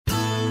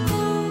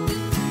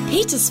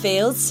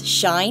Petersfield's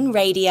Shine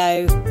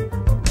Radio.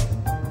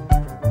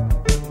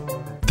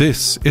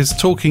 This is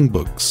Talking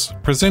Books,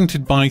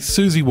 presented by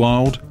Susie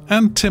Wilde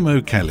and Tim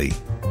O'Kelly.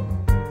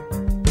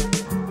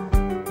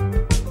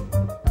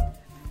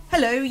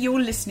 Hello, you're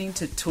listening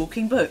to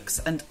Talking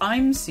Books, and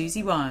I'm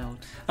Susie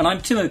Wilde. And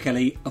I'm Tim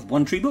O'Kelly of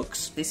One Tree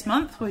Books. This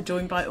month we're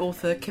joined by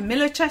author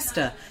Camilla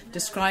Chester,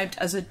 described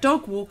as a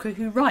dog walker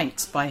who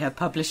writes by her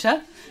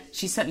publisher.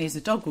 She certainly is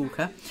a dog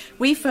walker.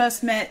 We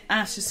first met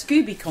at a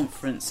Scooby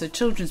conference, a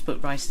children's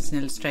book writers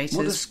and illustrators.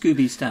 What does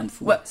Scooby stand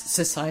for? Well,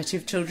 Society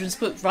of Children's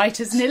Book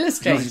Writers and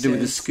Illustrators. Nothing to do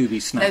with the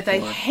Scooby snack? No, they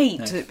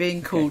hate it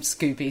being called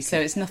Scooby, so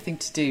it's nothing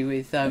to do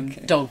with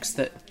dogs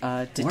that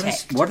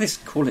detect. Why do they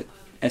call it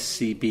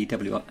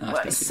SCBW? Well,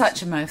 it's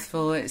such a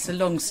mouthful. It's a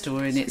long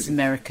story and it's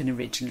American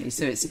originally,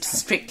 so it's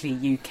strictly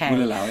UK.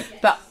 We'll allow it.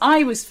 But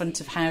I was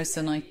front of house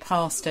and I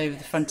passed over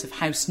the front of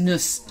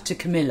house-ness to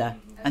Camilla,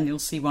 and you'll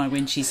see why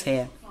when she's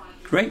here.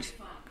 Great.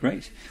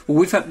 Well,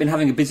 we've been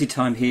having a busy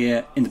time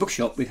here in the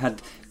bookshop. We've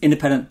had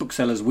Independent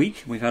Booksellers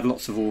Week. We've had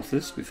lots of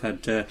authors. We've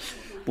had,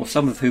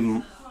 some of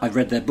whom I've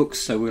read their books,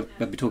 so we'll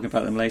be talking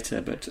about them later.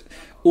 But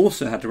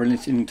also had a really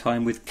interesting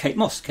time with Kate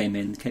Moss came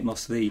in. Kate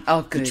Moss, the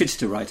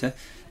Chichester writer.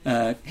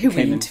 Who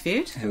we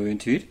interviewed.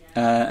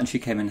 And she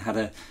came in,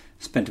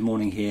 spent a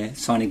morning here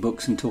signing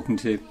books and talking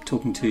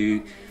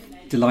to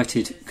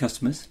delighted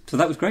customers. So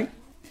that was great.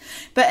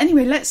 But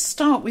anyway, let's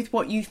start with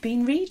what you've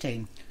been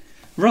reading.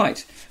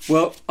 Right.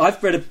 Well, I've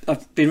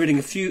been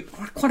reading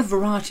quite a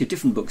variety of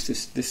different books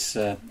this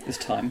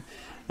time.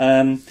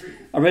 I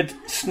read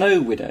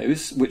Snow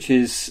Widows, which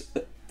is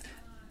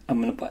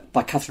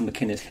by Catherine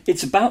McInnes.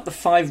 It's about the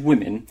 5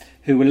 women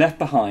who were left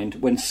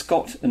behind when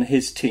Scott and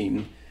his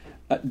team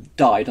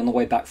died on the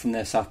way back from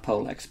their South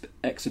Pole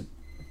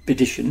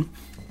expedition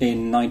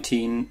in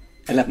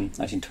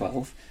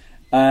 1912.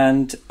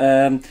 And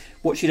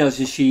what she does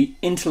is she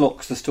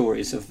interlocks the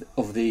stories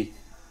of the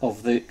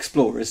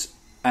explorers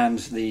and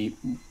the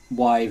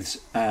wives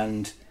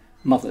and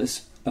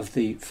mothers of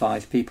the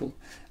 5 people.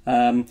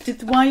 Did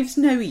the wives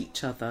know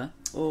each other,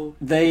 or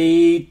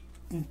they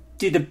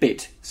did a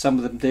bit? Some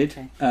of them did,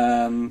 okay.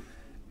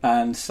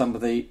 And some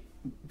of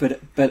but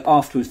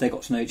afterwards they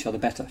got to know each other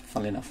better.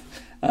 Funnily enough,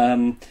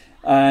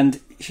 and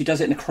she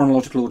does it in a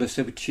chronological order.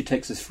 So she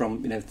takes us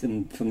from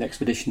the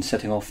expedition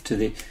setting off to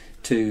the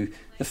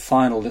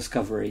final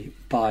discovery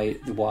by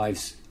the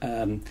wives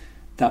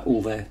that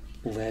all their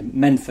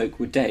menfolk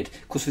were dead.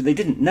 Of course, they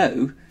didn't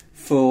know,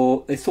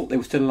 they thought they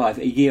were still alive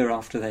a year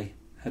after they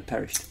had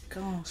perished.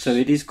 Gosh. So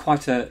it is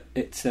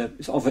it's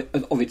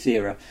of its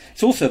era.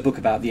 It's also a book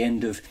about the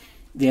end of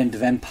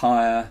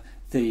empire,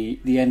 the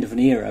end of an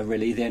era,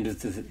 really, the end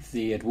of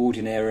the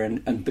Edwardian era,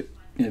 and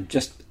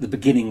just the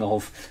beginning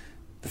of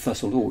the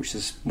First World War,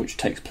 which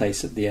takes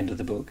place at the end of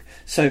the book.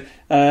 So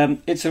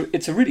it's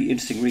a really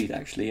interesting read,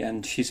 actually,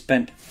 and she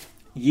spent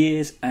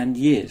years and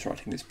years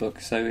writing this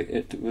book, so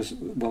it was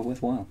well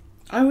worthwhile.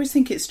 I always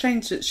think it's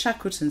strange that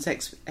Shackleton's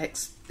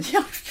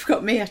you've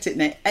got me at it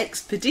now,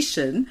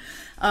 expedition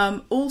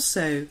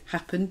also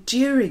happened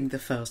during the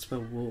First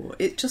World War.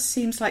 It just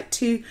seems like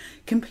two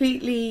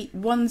completely,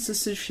 one's a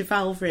sort of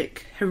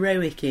chivalric,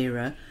 heroic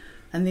era,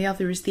 and the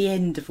other is the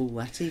end of all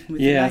that, even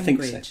with the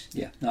language. I think so.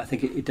 Yeah, no, I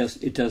think it does.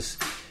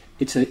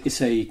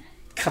 It's a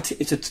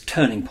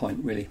turning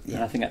point, really. Yeah.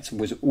 And I think that's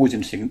always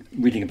interesting,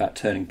 reading about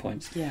turning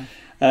points. Yeah.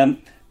 I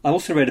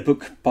also read a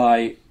book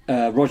by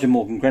Roger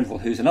Morgan Grenville,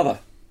 who's another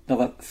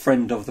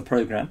friend of the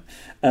programme,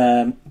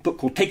 a book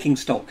called Taking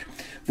Stock,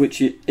 which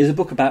is a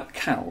book about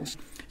cows.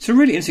 It's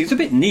really interesting. It's a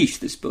bit niche,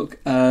 this book.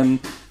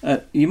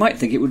 You might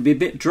think it would be a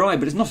bit dry,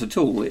 but it's not at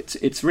all.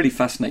 It's really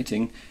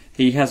fascinating.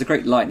 He has a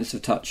great lightness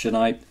of touch, and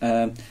I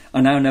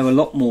now know a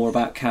lot more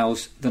about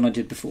cows than I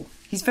did before.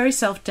 He's very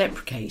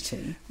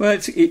self-deprecating. Well,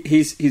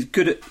 he's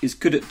good at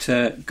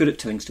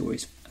telling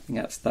stories. I think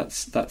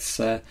that's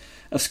a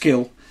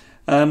skill.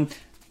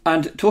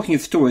 And talking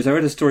of stories, I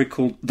read a story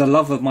called The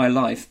Love of My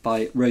Life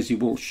by Rosie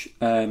Walsh,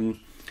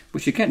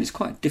 which again is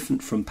quite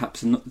different from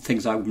perhaps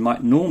things I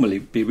might normally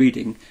be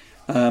reading.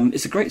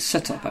 It's a great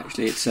setup,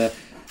 actually.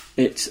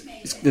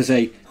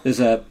 There's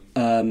a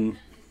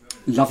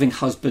loving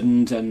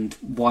husband and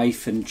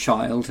wife and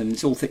child, and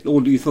it's all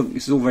you think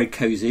this is all very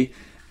cosy,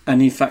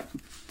 and in fact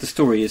the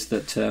story is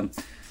that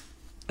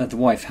the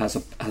wife has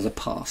a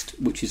past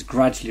which is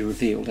gradually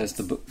revealed as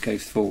the book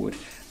goes forward,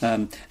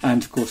 and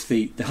of course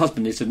the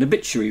husband is an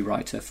obituary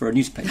writer for a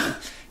newspaper.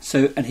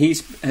 So, and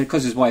he's,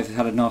 because his wife has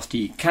had a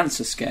nasty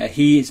cancer scare,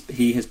 he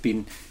has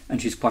been,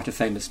 and she's quite a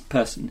famous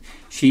person,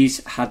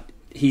 he's had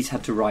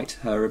to write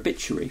her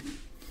obituary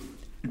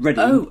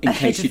ready in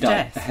case she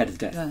died ahead of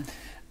death.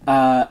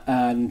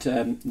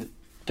 Yeah.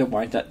 Don't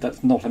worry,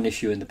 that's not an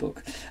issue in the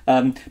book.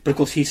 But of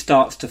course, he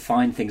starts to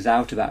find things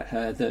out about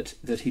her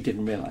that he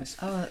didn't realise.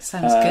 Oh, that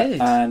sounds good.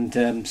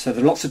 And so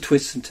there are lots of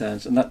twists and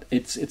turns, and that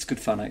it's good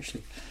fun,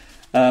 actually.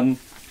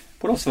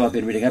 What else have I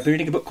been reading? I've been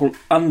reading a book called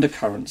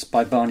Undercurrents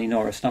by Barney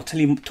Norris, and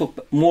I'll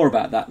talk more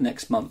about that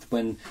next month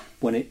when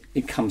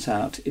it comes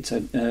out. It's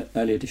an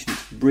early edition.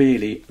 It's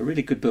really a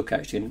really good book,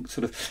 actually, and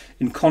sort of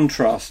in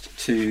contrast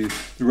to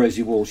the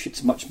Rosie Walsh,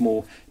 it's much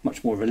more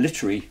of a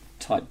literary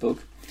type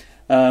book.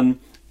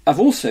 I've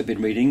also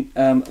been reading,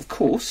 of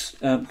course,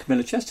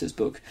 Camilla Chester's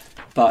book,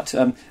 but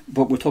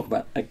we'll talk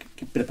about a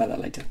bit about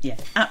that later. Yeah,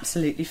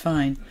 absolutely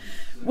fine.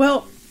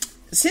 Well,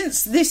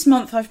 since this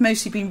month I've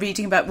mostly been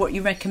reading about what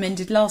you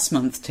recommended last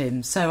month,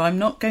 Tim, so I'm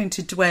not going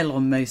to dwell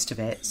on most of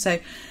it. So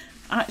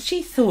I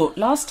actually thought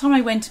last time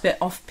I went a bit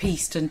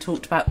off-piste and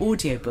talked about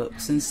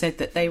audiobooks and said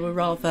that they were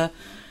rather,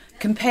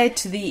 compared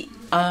to the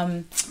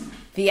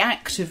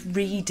act of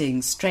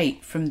reading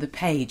straight from the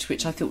page,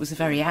 which I thought was a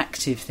very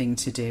active thing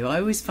to do.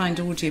 I always find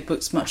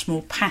audiobooks much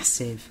more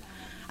passive.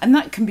 And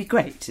that can be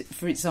great,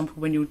 for example,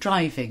 when you're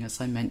driving, as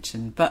I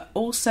mentioned. But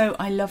also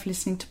I love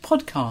listening to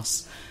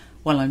podcasts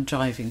while I'm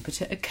driving. But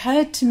it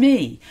occurred to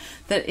me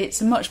that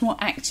it's a much more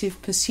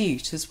active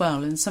pursuit as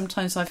well. And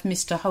sometimes I've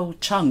missed a whole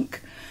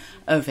chunk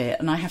of it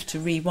and I have to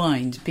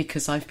rewind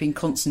because I've been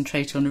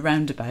concentrating on a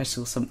roundabout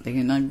or something,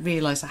 and I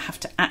realise I have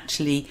to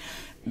actually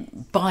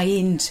buy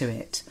into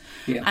it.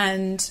 Yeah.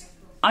 And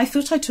I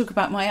thought I'd talk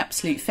about my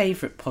absolute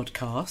favourite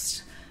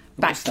podcast,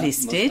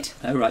 Backlisted.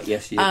 Oh, right,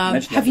 yes.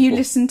 Have you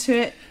listened to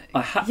it?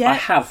 I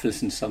have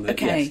listened to some of it,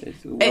 okay.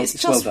 Yes.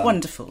 It's just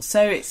wonderful.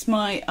 So it's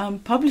my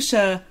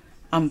publisher,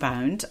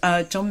 Unbound,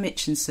 John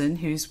Mitchinson,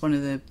 who's one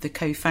of the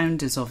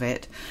co-founders of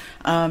it.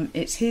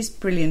 It's his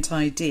brilliant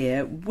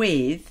idea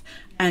with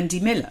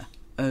Andy Miller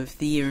of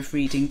The Year of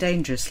Reading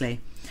Dangerously.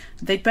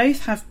 They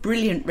both have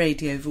brilliant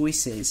radio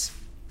voices,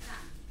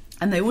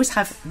 and they always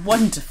have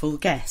wonderful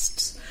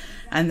guests.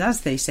 And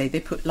as they say,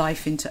 they put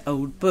life into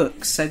old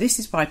books. So this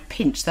is where I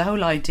pinched the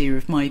whole idea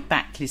of my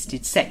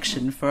backlisted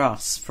section for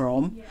us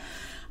from.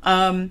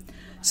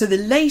 So the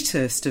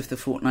latest of the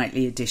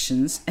fortnightly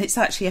editions, it's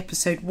actually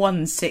episode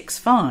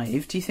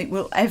 165. Do you think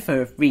we'll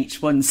ever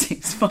reach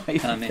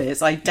 165 of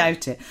this? I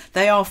doubt it.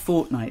 They are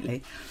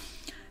fortnightly.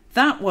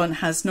 That one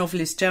has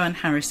novelist Joanne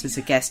Harris as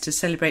a guest to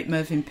celebrate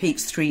Mervyn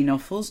Peake's 3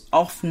 novels,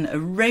 often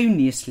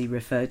erroneously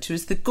referred to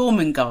as the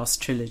Gormenghast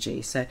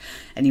trilogy. So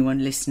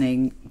anyone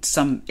listening,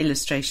 some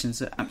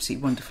illustrations are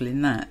absolutely wonderful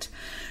in that.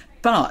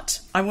 But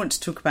I want to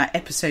talk about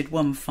episode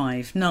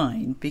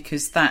 159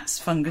 because that's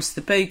Fungus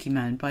the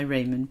Bogeyman by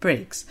Raymond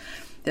Briggs.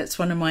 That's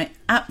one of my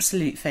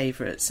absolute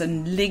favourites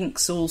and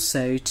links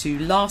also to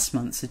last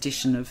month's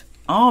edition of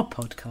our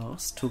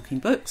podcast, Talking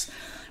Books,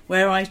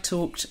 where I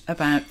talked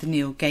about the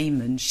Neil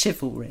Gaiman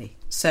chivalry.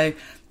 So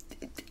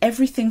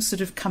everything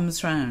sort of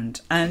comes round.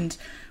 And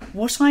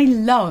what I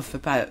love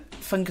about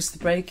Fungus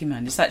the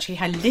Bogeyman is actually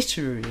how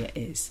literary it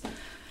is.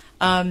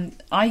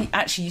 I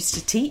actually used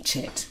to teach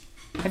it.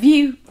 Have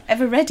you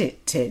ever read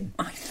it, Tim?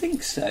 I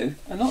think so.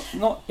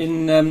 Not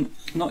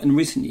in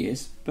recent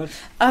years, but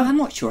I'm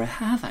not sure I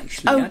have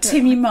actually. Oh,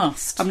 Tim, you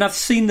must. I mean, I've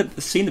seen the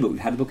book. We've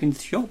had the book in the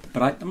shop,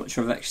 but I'm not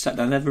sure I've actually sat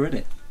down and ever read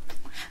it.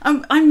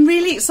 I'm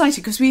really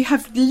excited because we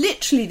have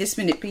literally this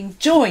minute been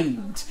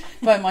joined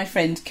by my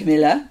friend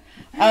Camilla.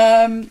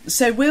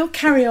 So we'll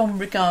carry on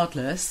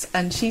regardless,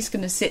 and she's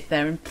going to sit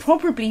there and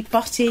probably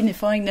butt in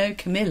if I know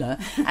Camilla,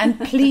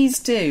 and please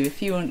do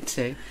if you want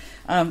to.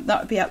 That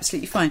would be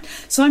absolutely fine.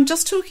 So I'm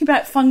just talking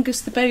about Fungus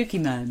the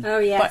Bogeyman. Oh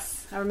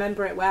yes, I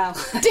remember it well.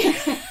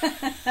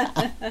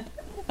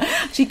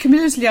 Actually,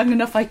 Camilla's young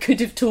enough I could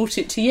have taught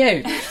it to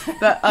you,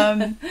 but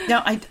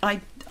no,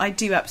 I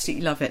do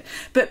absolutely love it.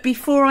 But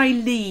before I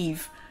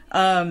leave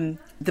the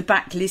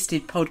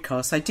backlisted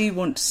podcast, I do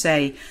want to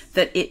say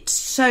that it's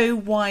so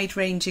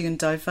wide-ranging and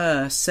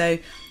diverse. So,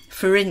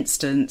 for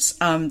instance,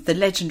 the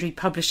legendary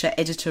publisher,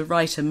 editor,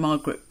 writer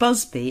Margaret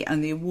Busby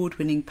and the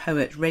award-winning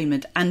poet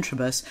Raymond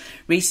Antrobus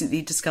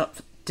recently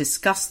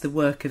discussed the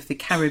work of the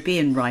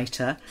Caribbean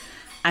writer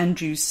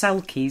Andrew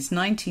Salke's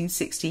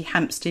 1960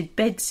 Hampstead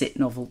bedsit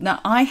novel. Now,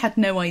 I had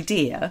no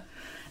idea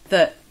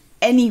that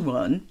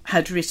anyone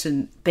had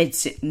written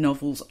bedsit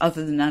novels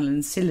other than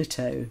Alan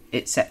Sillitoe,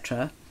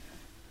 etc.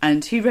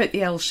 And who wrote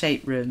The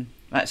L-Shaped Room?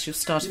 That's your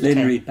start of 10.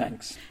 Lynn Reed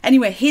Banks.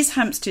 Anyway, his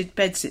Hampstead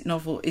bedsit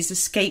novel is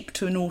Escape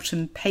to an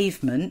Autumn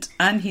Pavement,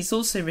 and he's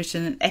also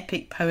written an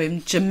epic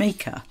poem,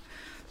 Jamaica,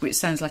 which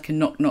sounds like a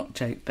knock-knock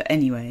joke, but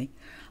anyway,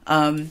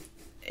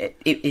 it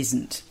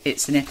isn't.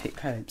 It's an epic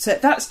poem. So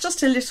that's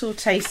just a little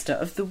taster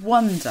of the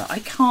wonder. I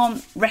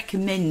can't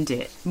recommend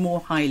it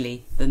more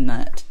highly than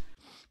that.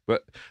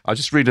 But I'll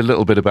just read a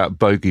little bit about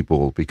Bogey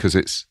Ball because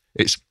it's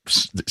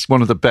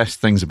one of the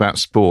best things about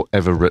sport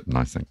ever written,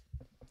 I think.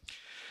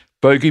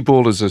 Bogey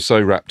ballers are so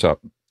wrapped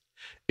up.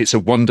 It's a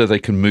wonder they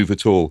can move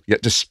at all.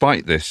 Yet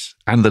despite this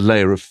and the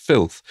layer of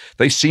filth,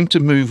 they seem to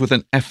move with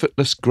an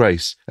effortless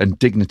grace and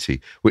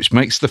dignity, which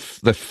makes the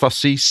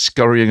fussy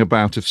scurrying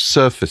about of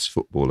surface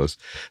footballers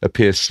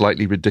appear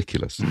slightly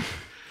ridiculous.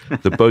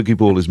 The bogey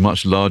ball is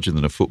much larger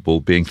than a football,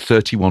 being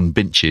 31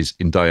 inches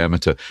in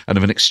diameter and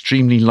of an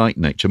extremely light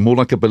nature, more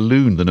like a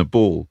balloon than a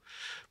ball.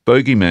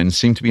 bogeymen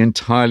seem to be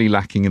entirely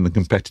lacking in the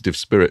competitive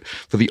spirit,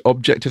 for the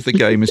object of the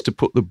game is to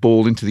put the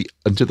ball into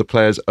the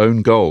player's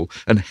own goal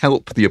and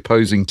help the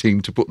opposing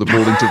team to put the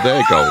ball into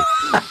their goal.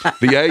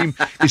 The aim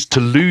is to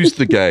lose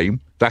the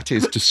game, that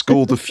is, to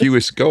score the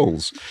fewest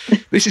goals.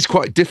 This is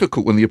quite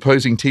difficult when the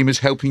opposing team is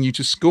helping you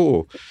to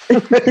score.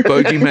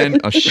 Bogeymen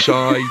are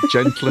shy,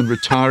 gentle and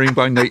retiring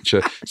by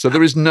nature, so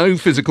there is no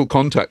physical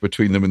contact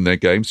between them in their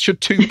games.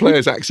 Should two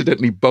players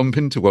accidentally bump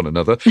into one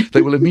another,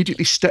 they will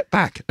immediately step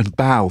back and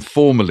bow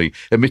formally,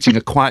 emitting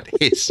a quiet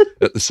hiss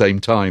at the same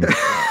time.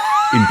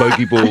 In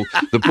bogey ball,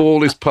 the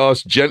ball is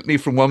passed gently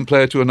from one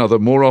player to another,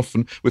 more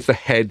often with the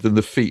head than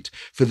the feet.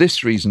 For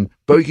this reason,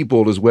 bogey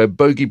ballers wear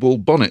bogey ball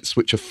bonnets,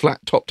 which are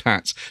flat-topped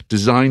hats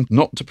designed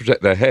not to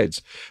protect their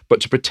heads,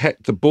 but to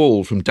protect the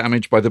ball from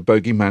damage by the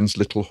bogeyman's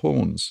little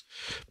horns.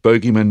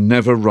 Bogeymen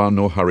never run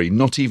or hurry,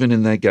 not even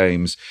in their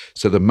games,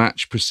 so the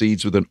match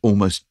proceeds with an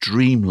almost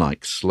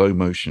dreamlike slow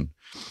motion.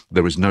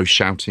 There is no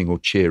shouting or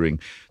cheering.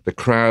 The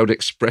crowd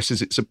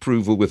expresses its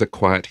approval with a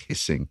quiet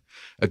hissing.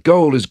 A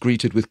goal is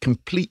greeted with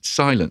complete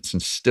silence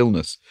and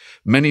stillness.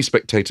 Many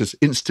spectators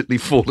instantly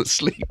fall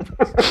asleep.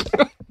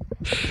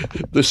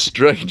 The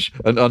strange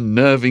and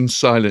unnerving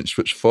silence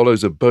which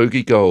follows a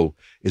bogey goal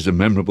is a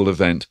memorable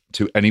event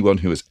to anyone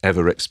who has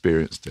ever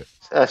experienced it.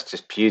 That's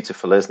just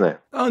beautiful, isn't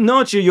it? Oh,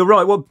 Nigel, you're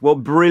right.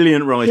 What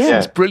brilliant writing. Yeah.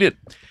 It's brilliant.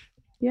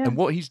 Yeah. And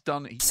what he's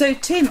done... So,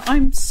 Tim,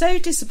 I'm so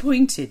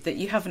disappointed that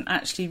you haven't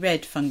actually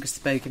read Fungus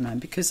the Bogeyman,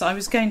 because I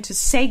was going to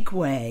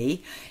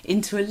segue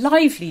into a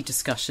lively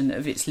discussion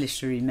of its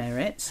literary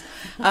merits.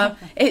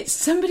 It's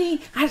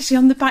somebody actually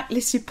on the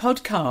Backlisted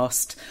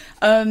podcast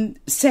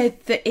said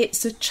that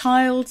it's a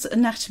child's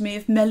anatomy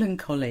of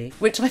melancholy,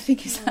 which I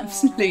think is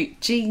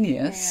absolute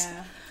genius.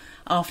 Yeah.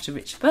 After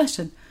Richard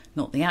Burton,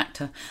 not the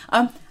actor.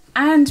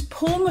 And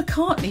Paul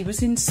McCartney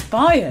was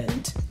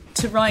inspired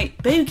to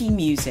write bogey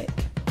music,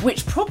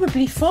 which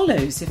probably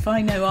follows if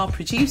I know our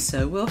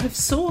producer will have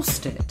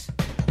sourced it.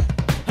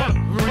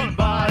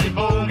 Everybody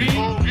bogey,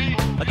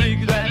 I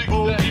dig that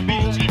bogey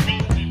beat.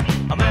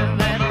 I'm in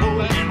that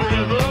bogey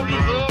river,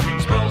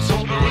 smells so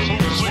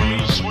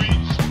sweet, sweet.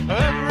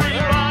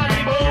 Everybody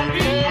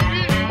bogey,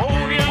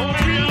 bogey on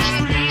the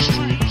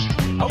street.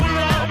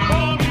 Without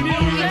bogey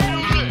music,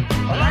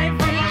 life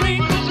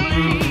ain't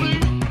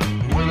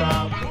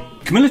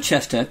complete. Camilla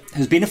Chester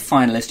has been a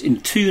finalist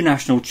in 2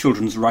 national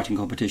children's writing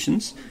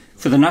competitions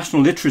for the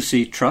National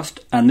Literacy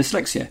Trust and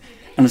Dyslexia,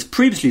 and has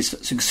previously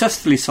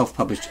successfully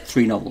self-published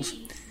 3 novels.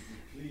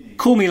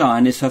 Call Me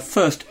Lion is her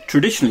first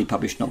traditionally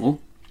published novel.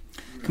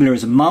 Camilla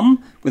is a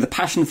mum with a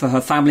passion for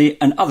her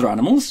family and other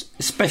animals,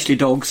 especially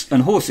dogs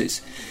and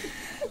horses.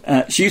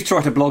 She used to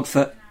write a blog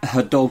for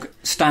her dog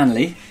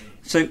Stanley.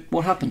 So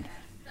what happened?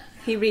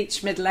 He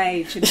reached middle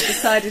age and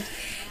decided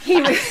he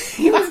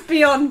was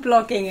beyond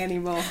blogging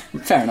anymore.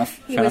 Fair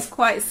enough. He was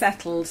quite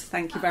settled,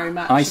 thank you very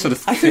much. I feel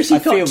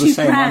the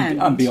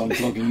same. I'm beyond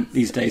blogging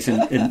these days in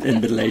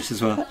middle age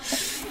as well.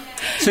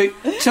 So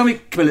tell me,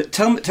 Camilla,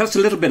 tell us a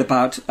little bit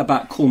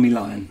about Call Me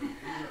Lion.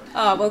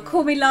 Oh, well,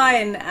 Call Me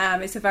Lion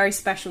is a very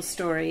special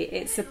story.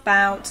 It's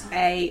about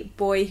a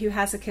boy who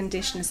has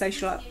a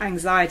social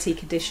anxiety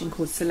condition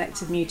called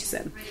selective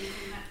mutism,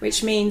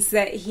 which means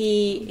that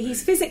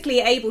he's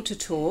physically able to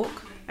talk,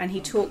 and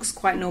he talks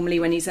quite normally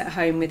when he's at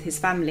home with his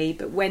family,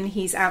 but when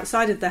he's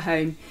outside of the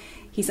home,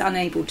 he's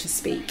unable to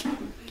speak.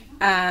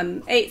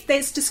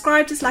 It's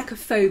described as like a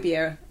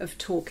phobia of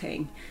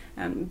talking,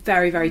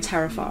 very, very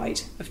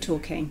terrified of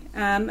talking.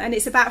 And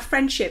it's about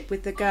friendship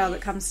with the girl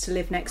that comes to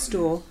live next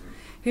door,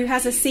 who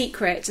has a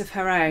secret of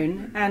her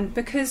own, and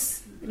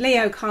because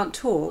Leo can't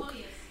talk,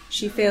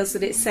 she feels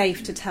that it's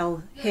safe to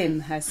tell him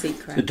her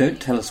secret. So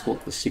don't tell us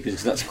what the secret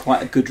is, because that's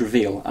quite a good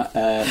reveal.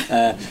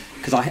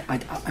 Because I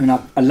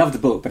love the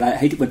book, but I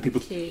hate it when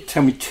people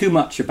tell me too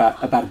much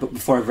about a book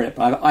before I've read it.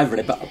 But I've read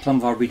it, but some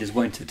of our readers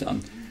won't have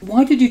done.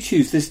 Why did you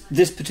choose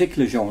this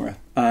particular genre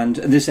and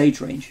this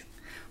age range?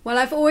 Well,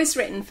 I've always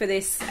written for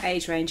this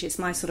age range. It's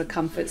my sort of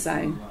comfort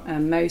zone.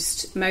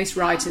 Most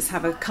writers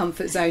have a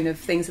comfort zone of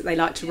things that they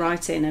like to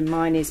write in, and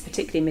mine is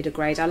particularly middle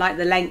grade. I like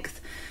the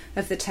length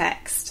of the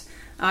text.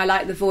 I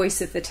like the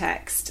voice of the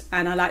text,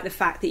 and I like the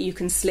fact that you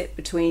can slip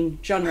between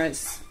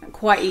genres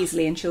quite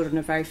easily, and children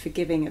are very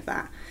forgiving of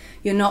that.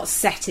 You're not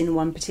set in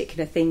one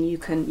particular thing. You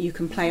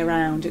can play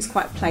around. It's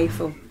quite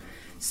playful.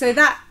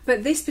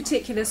 But this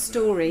particular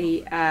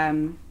story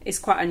is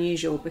quite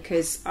unusual,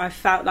 because I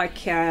felt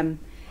like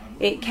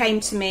it came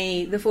to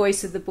me, the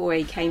voice of the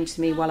boy came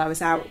to me while I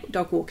was out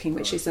dog walking,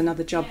 which is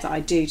another job that I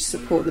do to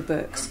support the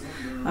books.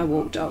 I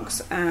walk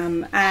dogs.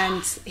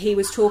 And he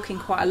was talking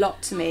quite a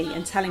lot to me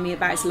and telling me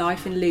about his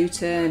life in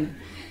Luton,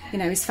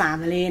 his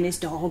family and his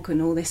dog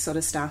and all this sort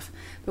of stuff.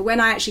 But when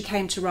I actually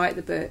came to write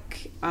the book,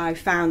 I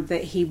found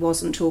that he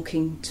wasn't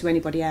talking to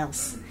anybody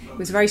else. It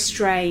was a very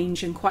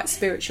strange and quite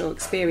spiritual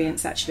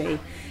experience, actually.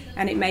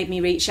 And it made me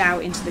reach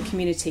out into the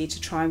community to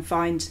try and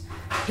find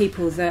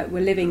people that were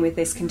living with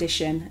this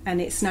condition,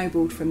 and it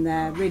snowballed from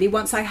there. Really,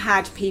 once I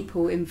had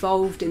people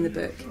involved in the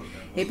book,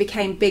 it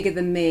became bigger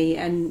than me,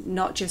 and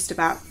not just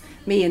about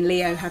me and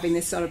Leo having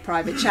this sort of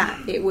private chat.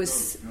 It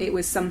was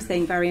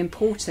something very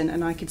important,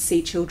 and I could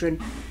see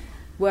children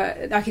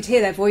I could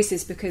hear their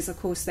voices because, of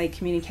course, they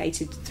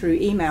communicated through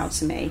email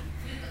to me.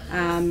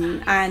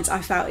 And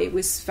I felt it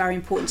was very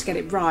important to get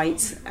it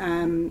right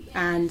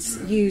and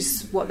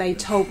use what they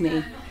told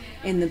me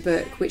in the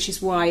book, which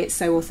is why it's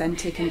so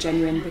authentic and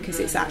genuine, because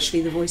it's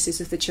actually the voices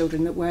of the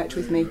children that worked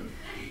with me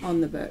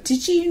on the book.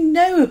 Did you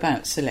know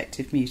about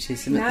selective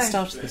mutism at the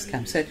start of this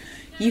camp? So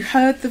you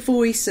heard the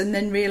voice and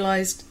then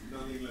realised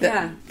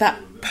that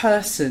that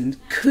person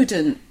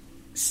couldn't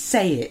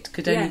say it,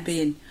 could only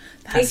be in...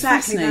 That's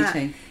exactly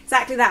fascinating.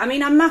 Exactly that. I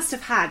mean, I must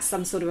have had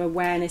some sort of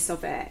awareness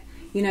of it.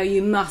 You know, I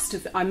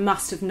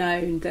must have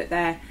known that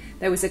there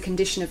was a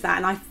condition of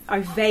that. And I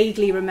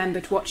vaguely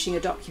remembered watching a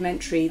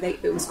documentary.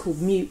 It was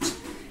called Mute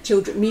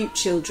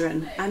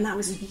Children, and that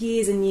was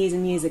years and years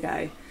and years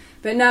ago.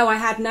 But no, I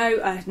had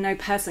no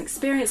personal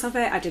experience of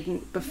it. I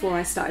didn't, before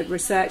I started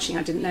researching,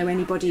 I didn't know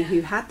anybody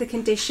who had the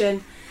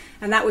condition.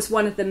 And that was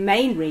one of the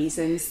main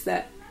reasons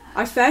that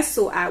I first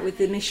sought out with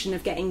the mission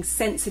of getting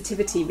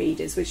sensitivity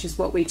readers, which is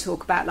what we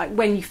talk about, like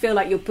when you feel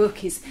like your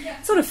book is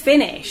sort of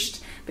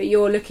finished, but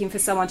you're looking for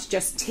someone to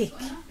just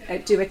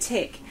do a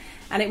tick.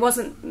 And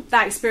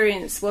that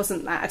experience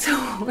wasn't that at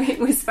all. It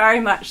was very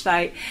much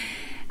like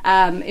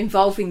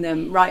involving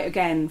them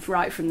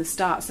right from the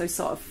start. So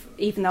sort of,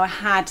 even though I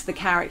had the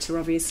character,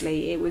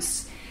 obviously, it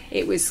was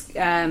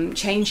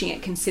changing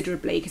it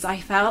considerably, because I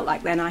felt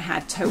like then I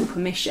had total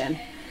permission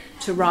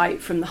to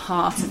write from the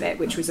heart of it,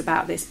 which was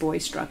about this boy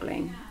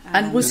struggling.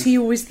 And was he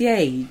always the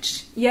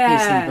age?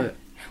 Yeah. In the book?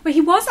 Well, he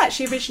was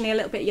actually originally a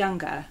little bit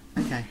younger.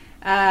 Okay.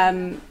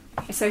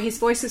 So his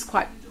voice was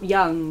quite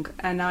young,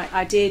 and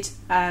I did...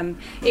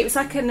 it was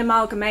like an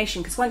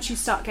amalgamation, because once you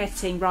start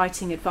getting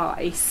writing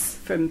advice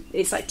from...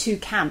 It's like two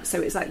camps,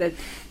 so it's like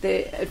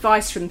the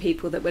advice from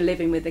people that were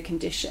living with the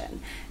condition,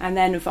 and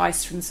then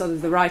advice from sort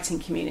of the writing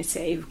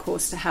community, of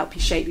course, to help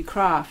you shape your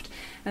craft.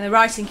 And the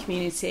writing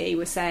community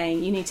was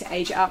saying, you need to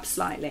age it up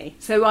slightly.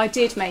 So I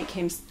did make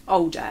him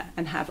older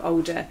and have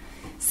older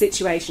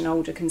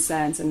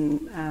concerns.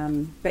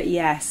 But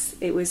yes,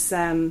 it was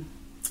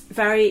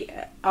very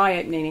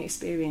eye-opening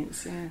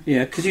experience.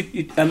 Yeah, because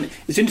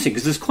it's interesting,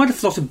 because there's quite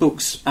a lot of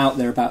books out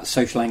there about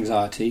social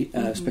anxiety,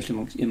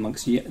 especially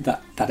amongst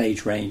that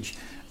age range.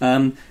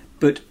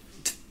 But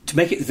to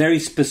make it very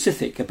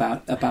specific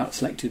about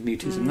selective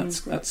mutism,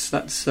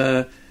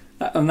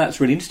 that's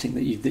really interesting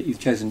that you've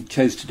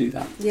chose to do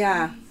that.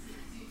 Yeah.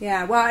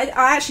 Well,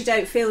 I actually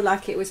don't feel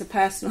like it was a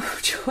personal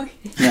choice.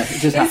 No, it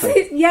just happened.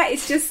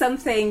 It's just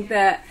something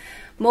that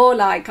more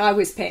like I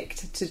was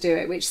picked to do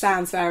it, which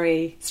sounds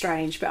very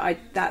strange, but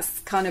that's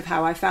kind of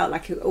how I felt,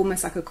 like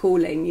almost like a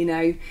calling. You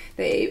know,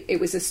 that it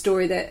was a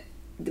story that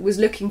was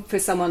looking for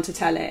someone to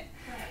tell it.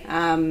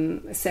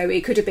 So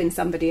it could have been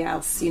somebody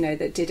else, you know,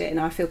 that did it, and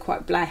I feel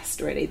quite blessed,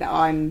 really, that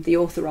I'm the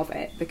author of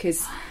it,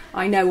 because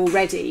I know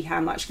already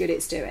how much good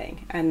it's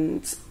doing,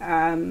 and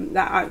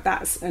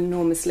that's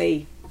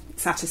enormously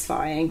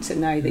satisfying to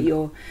know that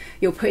you're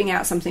putting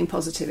out something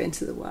positive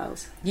into the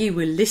world. You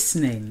were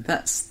listening.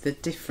 That's the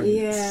difference.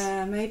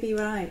 Yeah, maybe you're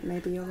right.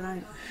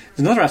 There's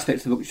another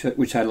aspect of the book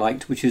which I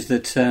liked, which is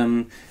that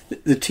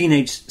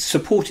the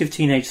supportive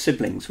teenage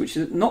siblings, which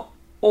is not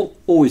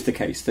always the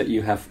case that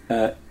you have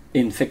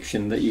in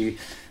fiction, the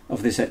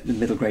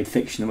middle grade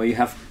fiction, where you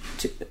have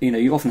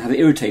you often have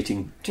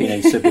irritating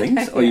teenage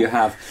siblings, or you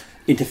have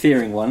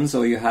interfering ones,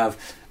 or you have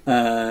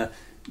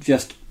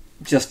just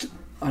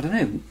I don't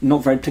know,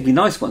 not very particularly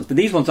nice ones. But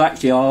these ones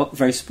actually are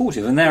very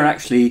supportive, and they're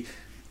actually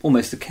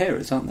almost the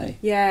carers, aren't they?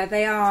 Yeah,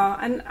 they are,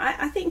 and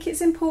I think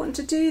it's important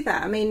to do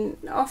that. I mean,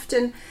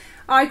 often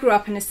I grew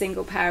up in a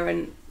single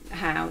parent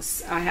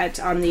house.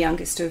 I'm the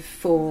youngest of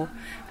four.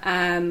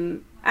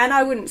 And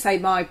I wouldn't say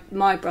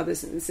my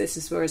brothers and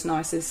sisters were as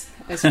nice as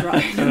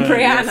Brian and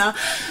Brianna.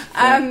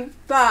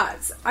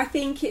 But I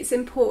think it's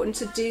important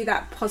to do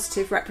that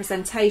positive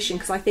representation,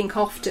 because I think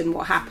often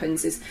what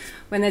happens is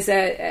when there's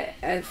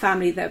a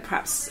family that are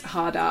perhaps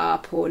hard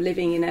up or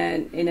living in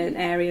an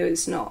area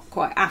that's not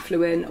quite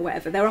affluent or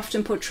whatever, they're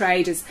often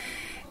portrayed as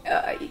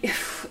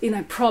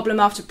problem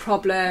after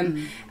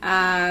problem.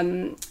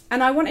 And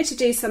I wanted to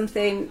do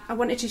something, I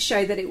wanted to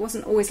show that it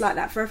wasn't always like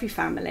that for every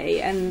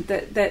family, and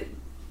that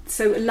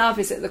so love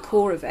is at the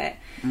core of it,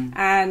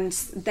 and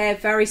they're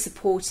very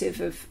supportive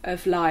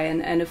of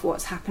Lion and of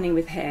what's happening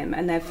with him,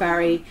 and they're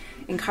very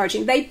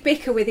encouraging. They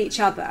bicker with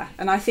each other,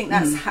 and I think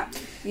that's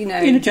in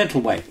a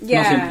gentle way.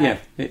 Yeah,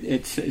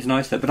 it's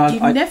nice that. But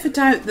I never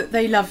doubt that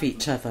they love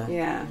each other.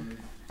 Yeah.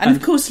 And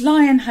of course,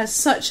 Lion has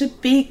such a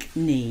big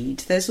need.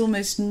 There's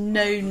almost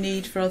no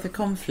need for other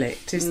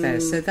conflict, is there?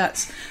 So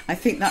I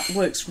think that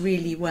works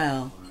really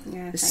well.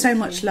 Yeah, there's so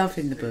much love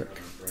in the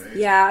book.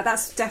 Yeah,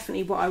 that's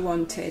definitely what I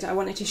wanted. I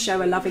wanted to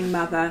show a loving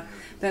mother,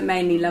 but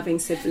mainly loving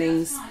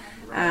siblings,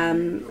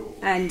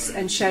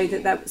 and show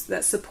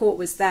that support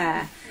was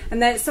there.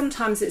 And then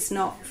sometimes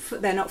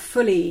they're not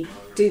fully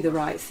do the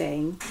right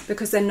thing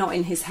because they're not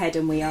in his head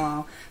and we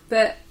are,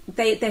 but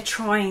they're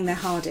trying their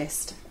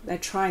hardest. They're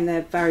trying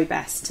their very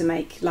best to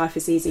make life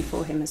as easy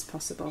for him as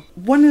possible.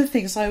 One of the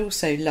things I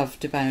also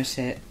loved about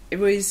it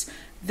was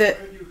that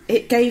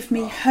it gave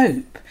me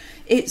hope.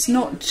 It's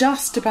not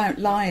just about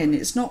Lion,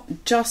 it's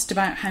not just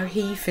about how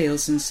he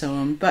feels and so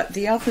on, but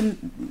the other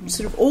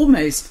sort of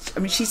almost, I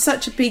mean, she's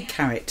such a big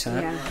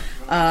character,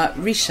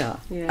 Risha,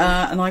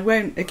 and I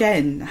won't,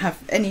 again,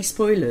 have any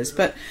spoilers,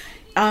 but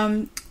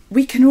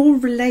we can all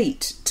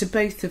relate to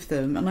both of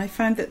them, and I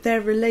found that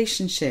their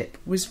relationship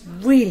was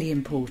really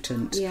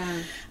important.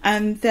 Yeah.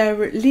 And there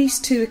were at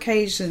least 2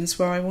 occasions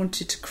where I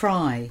wanted to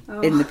cry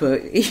in the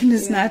book, even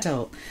as an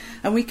adult.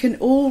 And we can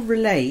all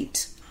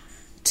relate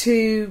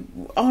to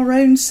our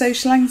own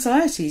social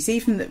anxieties,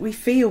 even that we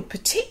feel,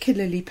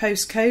 particularly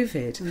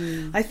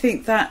post-COVID. I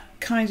think that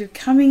kind of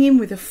coming in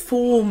with a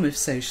form of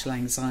social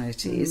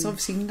anxiety is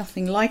obviously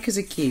nothing like as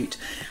acute,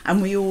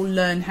 and we all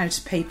learn how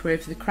to paper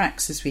over the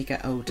cracks as we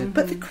get older,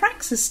 but the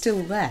cracks are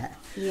still there.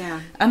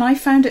 And I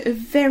found it a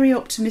very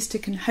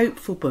optimistic and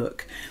hopeful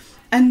book.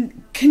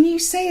 And can you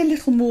say a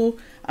little more?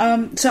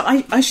 So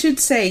I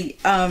should say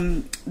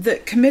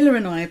that Camilla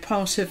and I are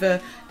part of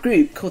a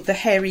group called the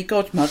Hairy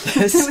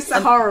Godmothers. It was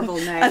a horrible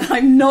name. And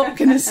I'm not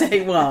going to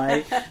say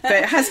why, but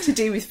it has to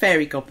do with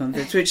fairy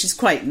godmothers, which is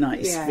quite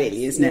nice,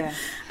 really, isn't it?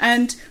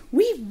 And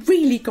we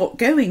really got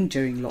going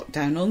during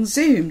lockdown on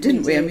Zoom,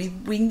 didn't we? I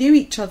mean, we knew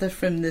each other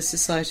from the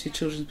Society of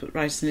Children's Book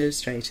Writers and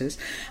Illustrators,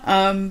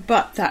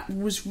 but that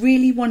was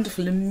really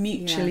wonderful and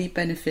mutually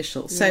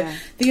beneficial. So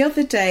the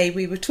other day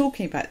we were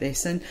talking about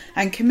this, and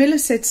Camilla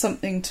said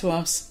something to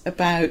us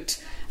about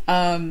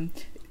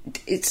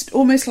it's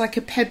almost like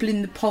a pebble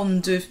in the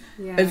pond of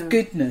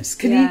goodness.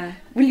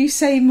 Will you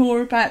say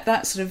more about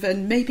that sort of,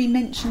 and maybe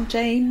mention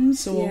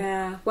James? Or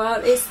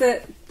well, it's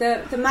the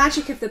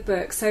magic of the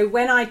book. So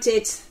when I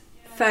did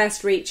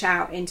first reach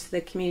out into the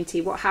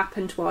community, what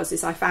happened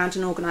was I found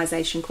an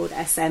organisation called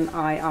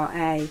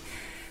SMIRA,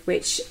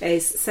 which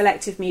is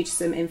Selective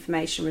Mutism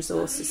Information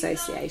Resource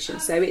Association.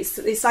 So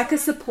it's like a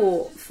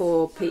support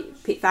for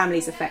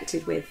families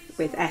affected with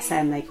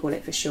SM, they call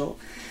it for short.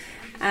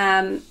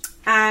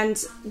 And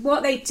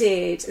what they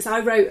did is I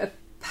wrote a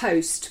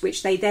post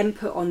which they then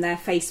put on their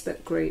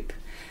Facebook group,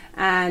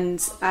 and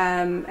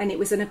it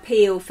was an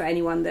appeal for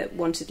anyone that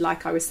wanted,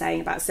 like I was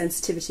saying about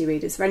sensitivity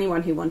readers, for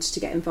anyone who wanted to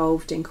get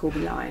involved in Call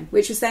Me Lion,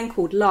 which was then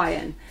called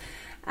Lion.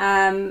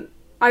 I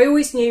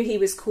always knew he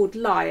was called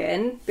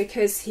Lion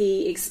because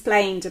he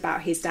explained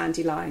about his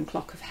dandelion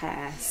clock of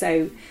hair.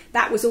 So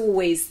that was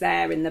always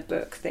there in the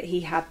book, that he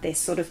had this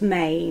sort of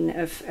mane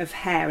of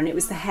hair, and it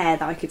was the hair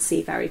that I could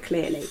see very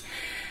clearly.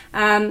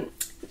 And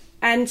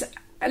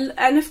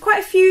quite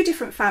a few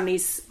different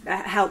families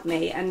helped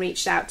me and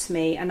reached out to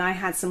me, and I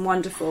had some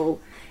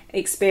wonderful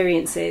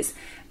experiences.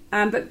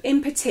 But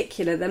in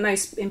particular, the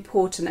most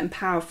important and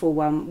powerful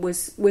one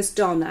was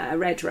Donna, a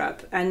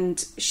Redrup,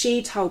 and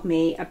she told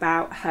me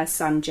about her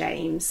son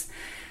James.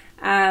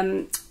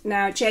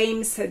 Now,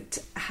 James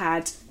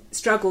had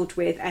struggled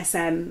with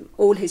SM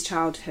all his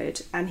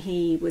childhood, and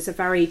he was a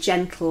very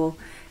gentle,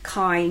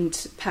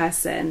 kind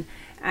person.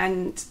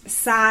 And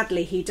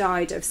sadly, he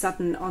died of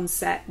sudden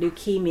onset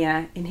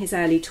leukemia in his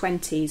early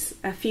 20s,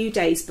 a few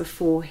days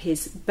before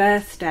his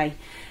birthday.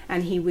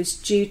 And he was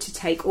due to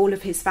take all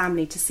of his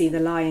family to see The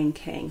Lion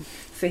King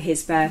for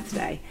his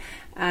birthday.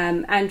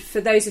 And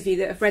for those of you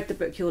that have read the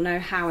book, you'll know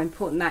how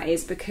important that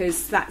is,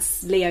 because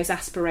that's Leo's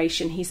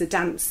aspiration. He's a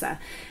dancer,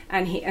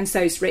 and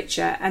so is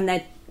Richard.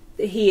 And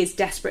he is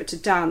desperate to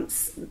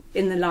dance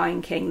in The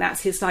Lion King.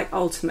 That's his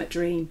ultimate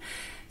dream.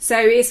 So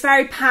it's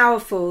very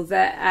powerful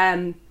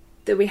that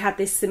we had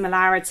this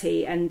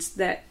similarity, and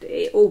that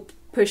it all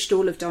pushed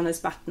all of Donna's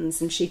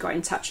buttons, and she got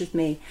in touch with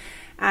me.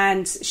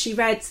 And she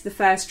read the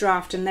first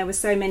draft, and there were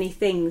so many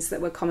things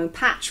that were common.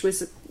 Patch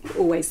was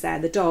always there,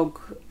 the dog,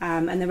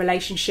 and the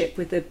relationship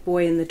with the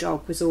boy and the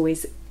dog was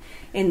always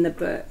in the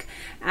book.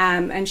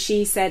 And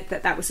she said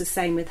that was the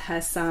same with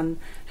her son.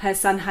 Her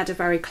son had a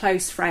very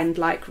close friend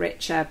like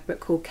Richard, but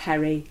called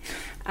Kerry.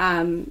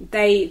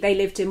 They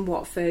lived in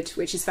Watford,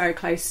 which is very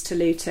close to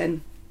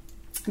Luton.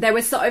 It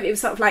was sort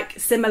of like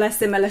similar.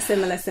 So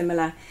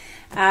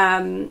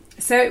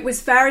it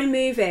was very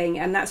moving,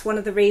 and that's one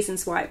of the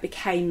reasons why it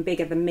became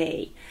bigger than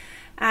me.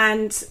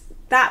 And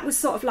that was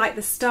sort of like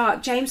the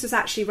start. James was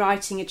actually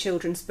writing a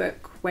children's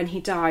book when he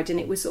died, and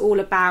it was all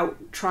about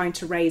trying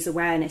to raise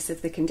awareness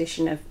of the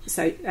condition of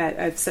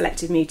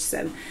selective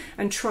mutism,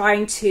 and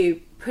trying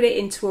to put it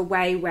into a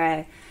way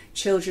where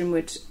children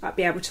would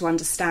be able to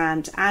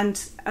understand, and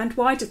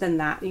wider than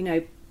that,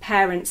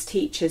 parents,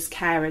 teachers,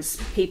 carers,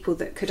 people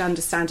that could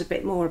understand a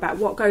bit more about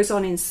what goes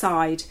on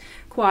inside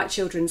quiet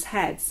children's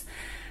heads.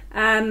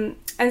 And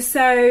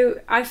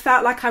so I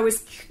felt like I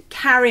was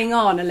carrying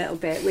on a little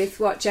bit with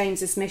what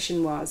James's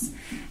mission was.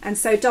 And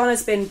so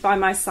Donna's been by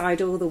my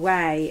side all the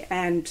way,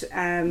 and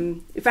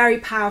very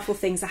powerful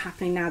things are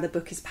happening now the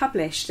book is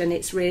published, and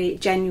it's really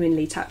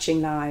genuinely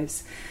touching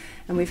lives.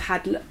 and we've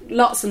had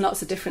lots and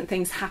lots of different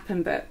things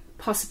happen, but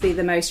possibly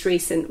the most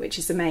recent, which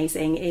is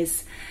amazing,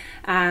 is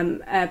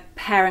a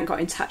parent got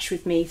in touch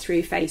with me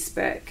through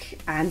Facebook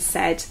and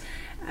said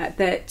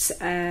that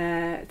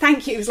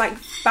thank you. It was like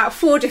about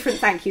 4 different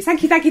thank yous.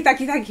 Thank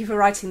you for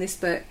writing this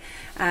book.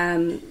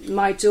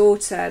 My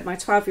daughter, my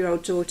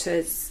 12-year-old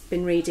daughter's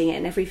been reading it,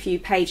 and every few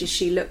pages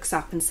she looks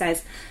up and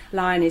says,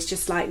 "Lion is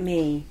just like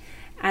me."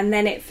 And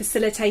then it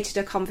facilitated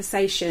a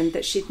conversation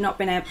that she'd not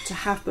been able to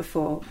have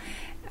before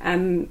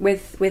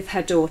with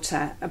her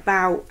daughter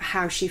about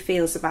how she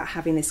feels about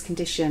having this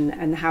condition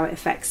and how it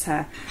affects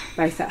her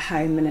both at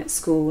home and at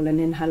school and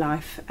in her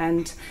life.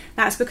 And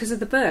that's because of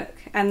the book.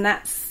 And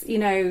that's, you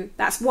know,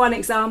 that's one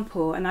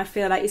example. And I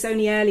feel like it's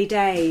only early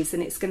days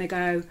and it's going to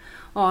go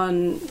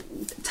on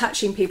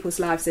touching people's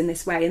lives in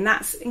this way. And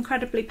that's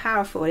incredibly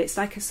powerful. It's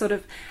like a sort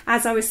of,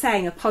 as I was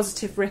saying, a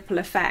positive ripple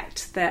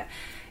effect that,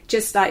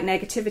 just like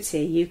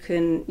negativity, you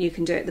can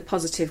do it the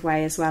positive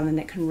way as well, and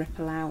it can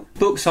ripple out.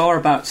 Books are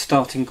about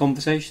starting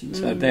conversations.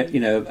 You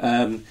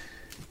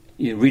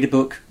read a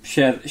book,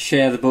 share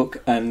the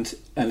book, and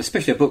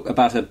especially a book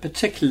about a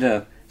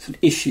particular sort of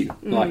issue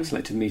like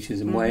selective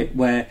mutism,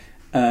 where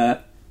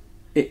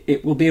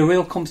it will be a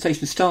real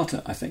conversation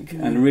starter, I think,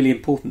 and really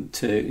important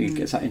to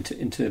get that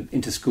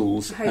into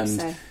schools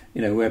and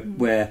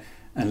where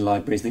and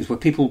libraries and things where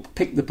people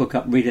pick the book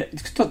up, read it.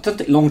 It doesn't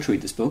take long to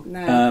read this book.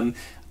 No.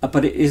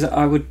 But it is.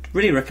 I would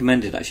really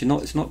recommend it.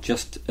 Actually, it's not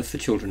just for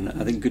children.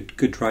 I think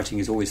good writing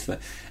is always for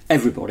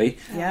everybody.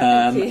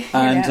 Yeah,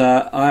 thank you.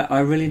 I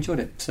really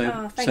enjoyed it.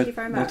 So thank you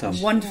very much. Well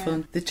done. Wonderful.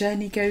 Yeah. The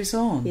journey goes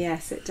on.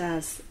 Yes, it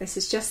does. This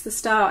is just the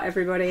start,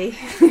 everybody.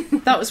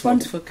 That was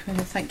wonderful,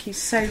 Camilla. Thank you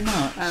so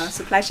much. Oh, it's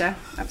a pleasure.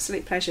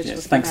 Absolute pleasure.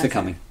 Yes, thanks for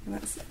coming.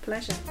 That's a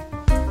pleasure.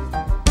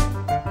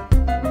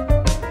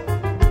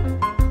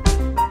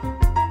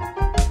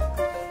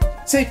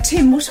 So,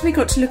 Tim, what have we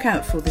got to look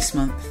out for this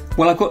month?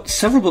 Well, I've got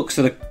several books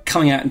that are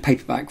coming out in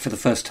paperback for the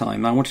first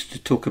time. I wanted to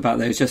talk about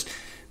those just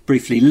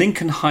briefly.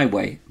 Lincoln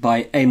Highway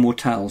by Amor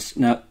Towles.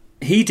 Now,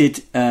 he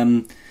did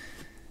Gentleman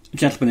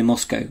in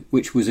Moscow,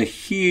 which was a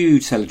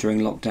huge seller during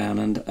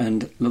lockdown,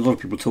 and a lot of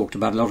people talked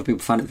about it. A lot of people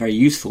found it very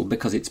useful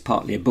because it's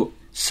partly a book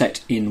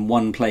set in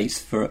one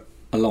place for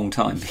a long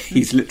time.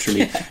 He's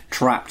literally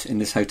trapped in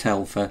this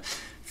hotel for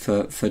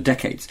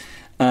decades.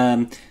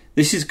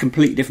 This is a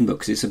completely different book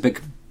because it's a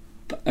big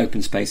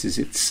open spaces.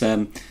 It's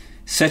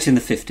set in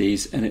the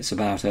 50s, and it's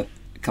about a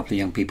couple of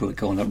young people that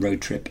go on a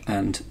road trip,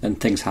 and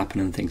things happen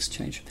and things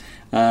change.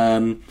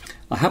 I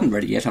haven't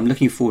read it yet. I'm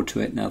looking forward to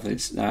it now that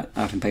it's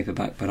out in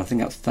paperback, but I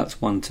think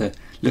that's one to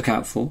look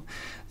out for.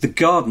 The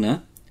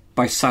Gardener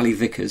by Sally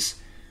Vickers.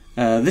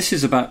 This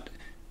is about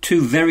 2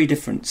 very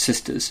different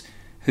sisters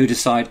who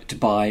decide to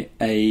buy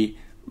a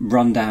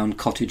rundown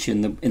cottage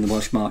in the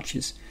Welsh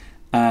Marches,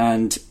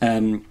 and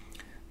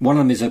one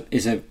of them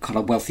is a kind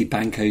of wealthy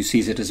banker who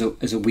sees it as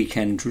a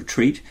weekend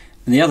retreat,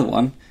 and the other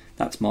one,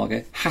 that's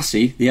Margot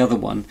Hassie, the other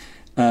one,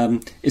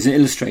 is an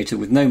illustrator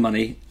with no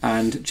money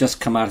and just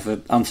come out of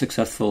an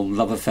unsuccessful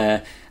love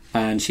affair,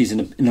 and she's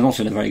not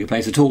in a very good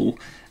place at all,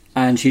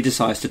 and she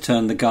decides to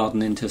turn the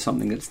garden into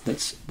something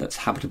that's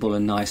habitable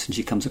and nice, and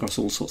she comes across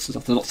all sorts of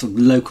stuff. There's lots of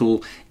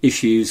local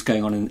issues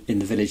going on in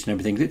the village and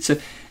everything.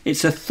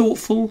 It's a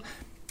thoughtful,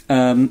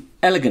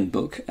 elegant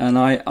book, and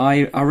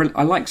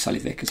I like Sally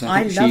Vickers.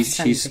 I think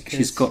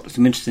she's got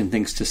some interesting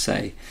things to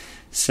say.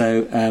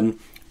 So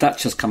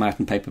that's just come out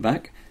in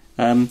paperback.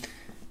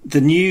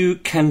 The new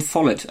Ken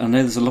Follett. I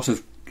know there's a lot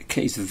of.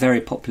 He's a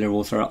very popular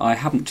author. I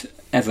haven't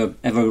ever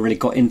really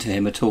got into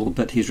him at all,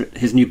 but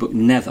his new book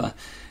Never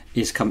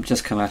is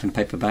just come out in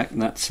paperback,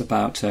 and that's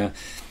about a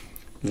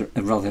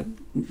rather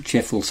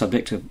cheerful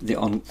subject of the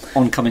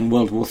oncoming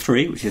World War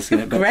III, which is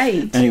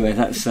great. Anyway,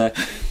 that's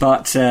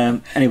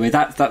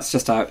that's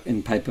just out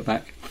in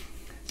paperback.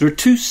 There are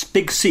 2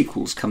 big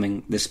sequels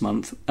coming this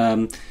month.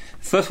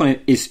 First one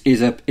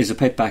is a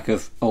paperback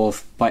of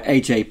by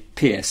A.J.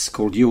 Pierce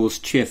called Yours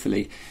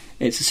Cheerfully.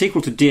 It's a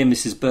sequel to Dear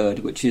Mrs. Bird,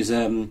 which is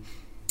I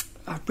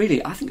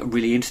think a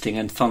really interesting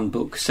and fun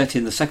book set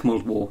in the Second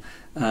World War,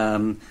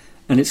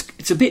 and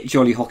it's a bit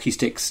jolly hockey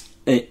sticks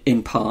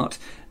in part.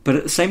 But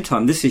at the same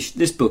time,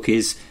 this book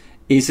is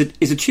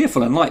a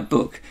cheerful and light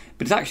book,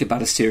 but it's actually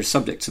about a serious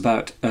subject. It's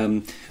about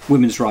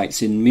women's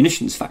rights in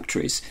munitions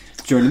factories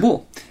during the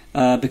war,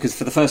 because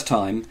for the first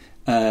time,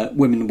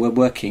 women were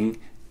working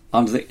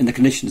in the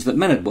conditions that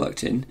men had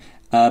worked in,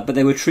 but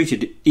they were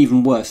treated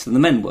even worse than the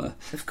men were.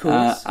 Of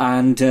course,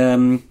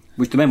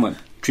 which the men weren't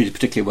treated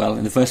particularly well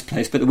in the first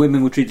place, but the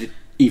women were treated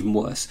even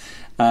worse.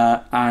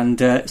 So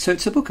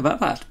it's a book about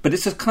that, but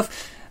it's a kind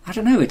of. I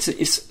don't know.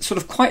 It's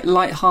sort of quite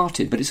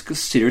light-hearted, but it's a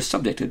serious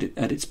subject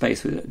at its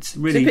base. It's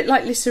really a bit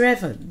like Lissa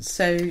Evans.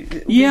 So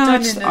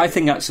I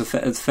think that's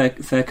a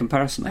fair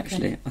comparison.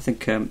 Actually, okay. I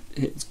think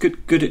it's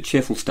good at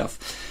cheerful stuff.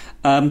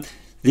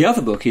 The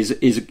other book is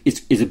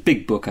a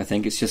big book. I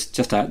think it's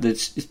just out.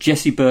 It's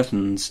Jessie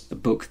Burton's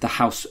book, The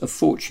House of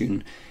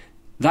Fortune.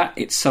 That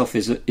itself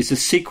is a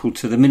sequel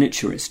to The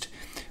Miniaturist,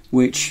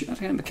 which I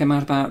think came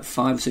out about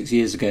 5 or 6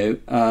 years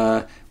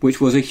ago,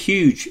 which was a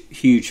huge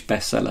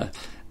bestseller.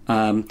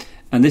 and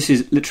this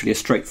is literally a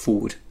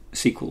straightforward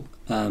sequel.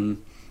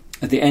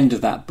 At the end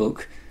of that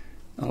book,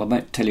 well, I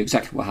won't tell you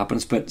exactly what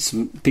happens, but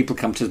some people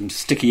come to some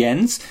sticky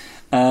ends,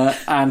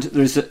 and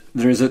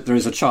there is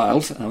a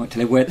child. I won't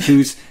tell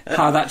you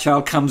how that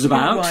child comes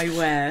about. Why,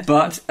 where?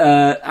 But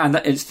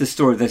it's the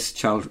story of this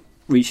child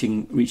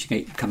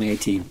becoming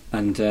 18,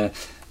 and the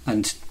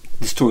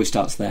story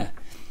starts there.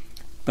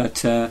 But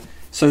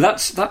so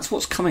that's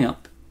what's coming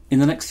up in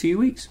the next few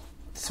weeks.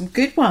 Some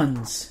good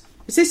ones.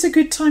 Is this a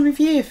good time of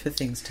year for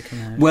things to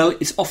come out? Well,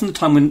 it's often the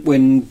time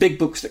when big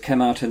books that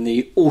came out in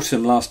the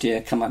autumn last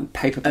year come out in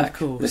paperback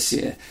this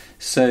year.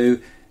 So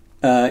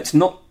it's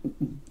not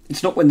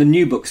when the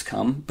new books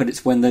come, but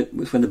it's when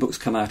the books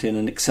come out in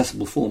an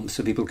accessible form,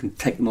 so people can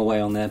take them away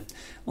on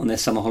their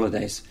summer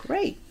holidays.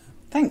 Great.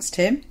 Thanks,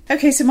 Tim.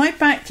 OK, so my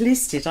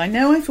backlisted, I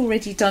know I've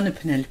already done a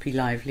Penelope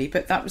Lively,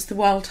 but that was The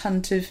Wild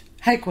Hunt of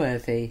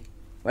Hagworthy,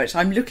 which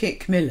I'm looking at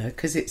Camilla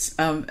because it's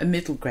a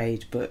middle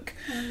grade book.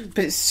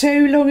 But it's so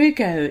long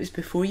ago, it was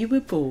before you were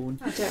born.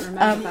 I don't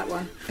remember that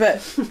one.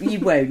 But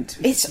you won't.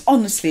 It's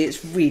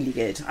really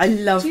good. I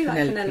love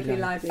Penelope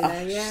Lively though,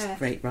 yeah. She's a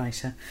great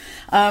writer.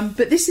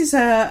 But this is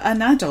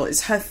an adult.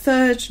 It's her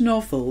third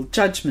novel,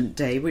 Judgment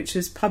Day, which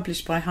was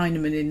published by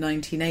Heinemann in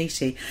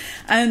 1980.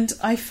 And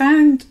I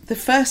found the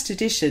first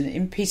edition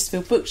in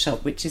Peaceville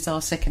Bookshop, which is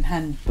our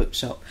second-hand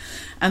bookshop.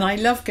 And I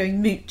love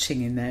going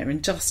mooching in there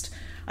and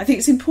I think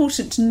it's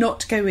important to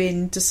not go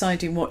in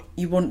deciding what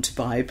you want to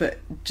buy, but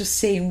just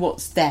seeing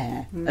what's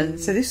there. And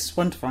so this is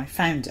wonderful. I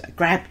found it. I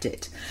grabbed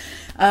it.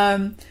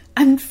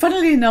 And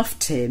funnily enough,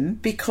 Tim,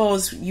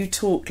 because you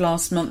talked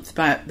last month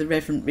about the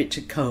Reverend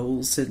Richard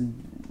Coles,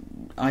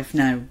 and I've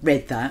now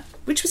read that,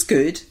 which was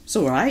good. It's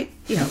all right.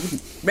 I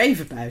wouldn't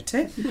rave about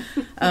it.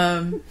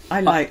 I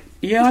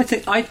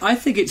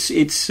think it's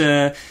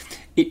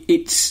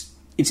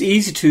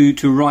easy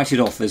to write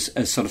it off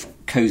as sort of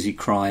cosy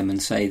crime and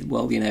say,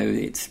 well,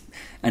 it's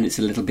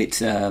a little bit,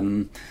 I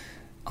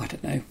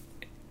don't know,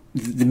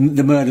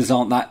 the murders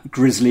aren't that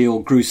grisly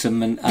or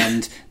gruesome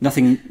and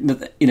nothing,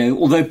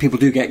 although people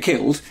do get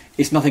killed,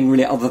 it's nothing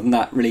really other than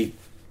that really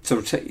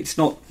sort of, it's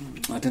not,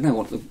 I don't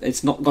know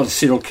it's not got a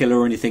serial killer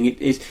or anything.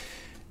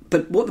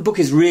 But what the book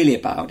is really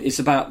about is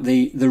about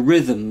the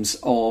rhythms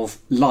of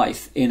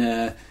life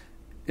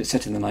it's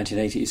set in the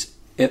 1980s,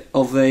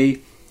 of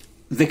a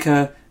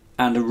vicar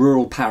and a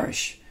rural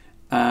parish,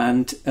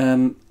 and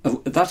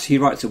that he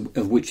writes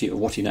of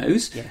what he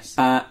knows. Yes,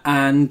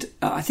 and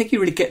I think he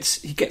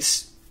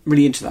gets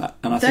really into that.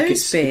 And I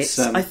those bits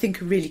I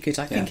think are really good.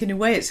 I think in a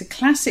way it's a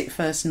classic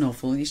first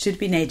novel. It should have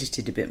been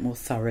edited a bit more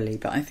thoroughly,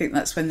 but I think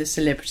that's when the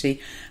celebrity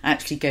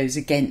actually goes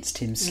against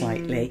him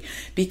slightly,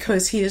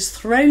 because he has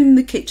thrown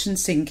the kitchen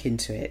sink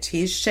into it.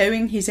 He is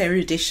showing his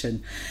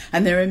erudition,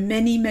 and there are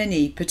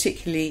many,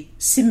 particularly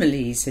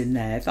similes in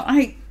there that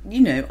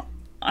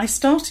I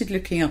started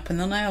looking up and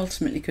then I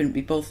ultimately couldn't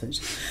be bothered.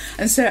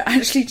 And so it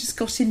actually just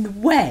got in the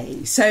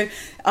way. So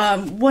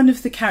one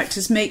of the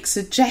characters makes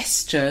a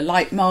gesture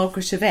like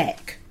Margaret of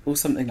Eck or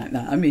something like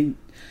that. I mean,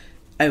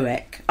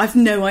 Oeck. I've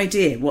no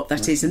idea what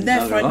that is, and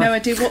therefore I've no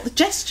idea what the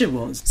gesture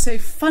was. So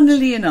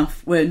funnily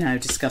enough, we're now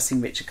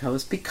discussing Richard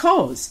Coles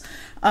because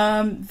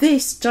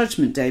this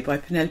Judgment Day by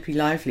Penelope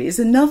Lively is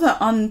another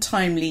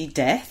untimely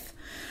death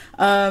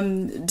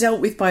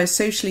dealt with by a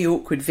socially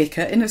awkward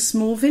vicar in a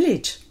small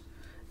village.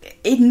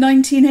 In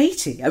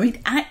 1980, I mean,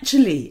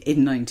 actually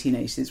in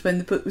 1980 is when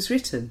the book was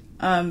written,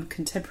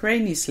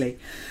 contemporaneously.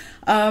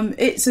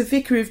 It's a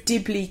Vicar of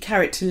Dibley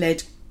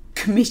character-led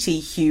committee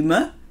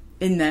humour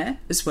in there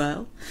as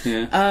well.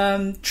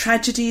 Yeah.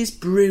 Tragedy is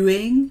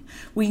brewing.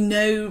 We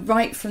know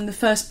right from the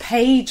first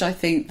page, I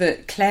think,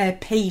 that Claire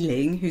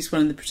Paling, who's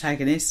one of the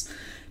protagonists,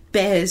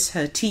 bares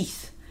her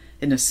teeth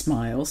in a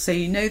smile. So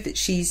you know that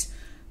she's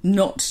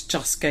not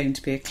just going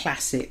to be a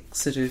classic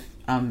sort of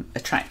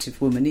attractive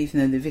woman, even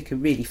though the vicar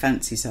really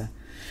fancies her.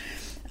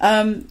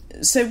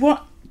 So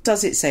what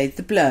does it say?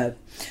 The blurb.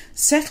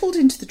 Settled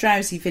into the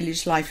drowsy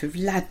village life of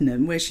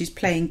Ladnam, where she's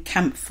playing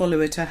camp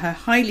follower to her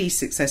highly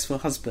successful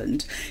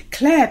husband,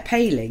 Claire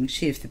Paling,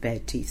 she of the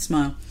bared teeth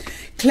smile,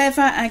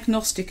 clever,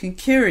 agnostic and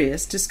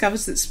curious,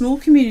 discovers that small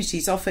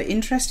communities offer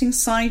interesting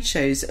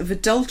sideshows of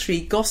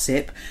adultery,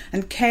 gossip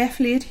and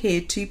carefully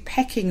adhered to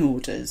pecking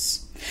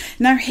orders.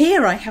 Now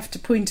here I have to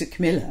point at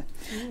Camilla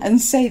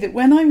and say that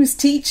when I was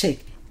teaching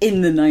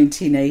in the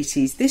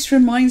 1980s, this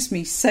reminds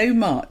me so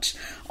much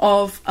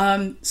of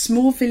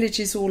small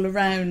villages all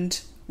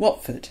around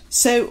Watford.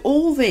 So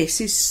all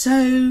this is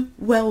so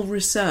well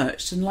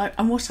researched, and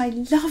what I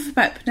love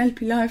about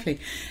Penelope Lively,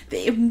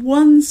 that in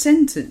one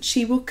sentence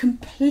she will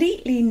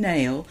completely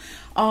nail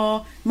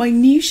our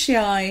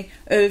minutiae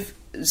of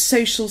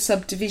social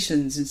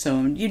subdivisions and so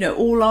on,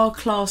 all our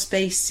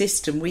class-based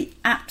system we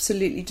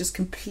absolutely just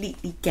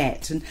completely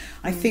get. And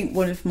I think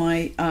one of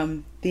my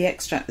the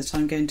extract that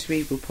I'm going to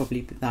read will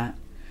probably be that.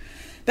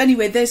 But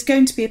anyway, there's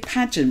going to be a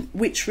pageant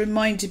which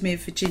reminded me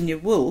of Virginia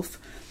Woolf,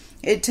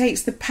 It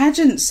takes the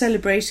pageant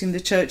celebrating the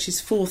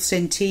church's 4th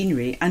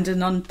centenary and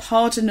an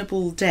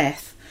unpardonable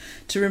death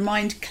to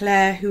remind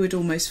Claire, who had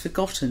almost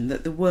forgotten,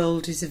 that the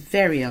world is a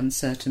very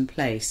uncertain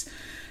place.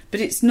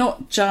 But it's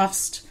not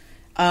just...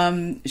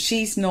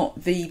 she's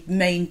not the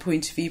main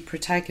point of view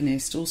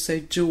protagonist. Also,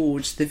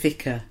 George, the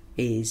vicar,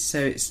 is. So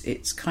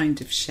it's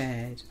kind of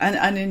shared.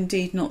 And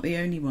indeed not the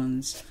only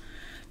ones.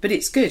 But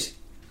it's good.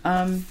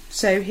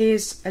 So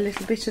here's a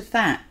little bit of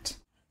that.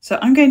 So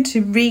I'm going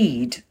to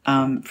read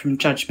from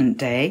Judgment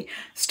Day,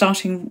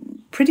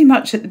 starting pretty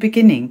much at the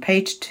beginning,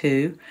 page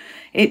 2.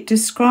 It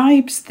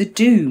describes the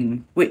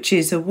Doom, which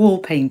is a wall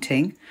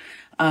painting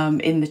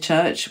in the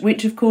church,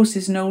 which of course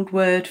is an old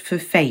word for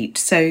fate.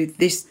 So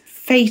this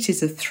fate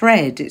is a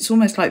thread. It's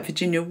almost like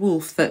Virginia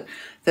Woolf that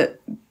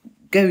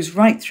goes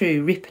right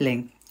through,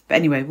 rippling. But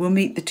anyway, we'll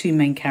meet the two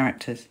main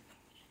characters.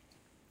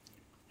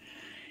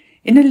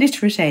 In a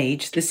literate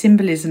age, the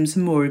symbolisms are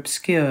more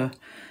obscure.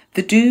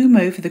 The Doom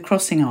over the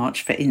crossing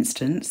arch, for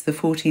instance, the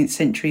 14th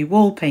century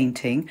wall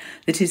painting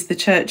that is the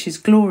church's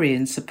glory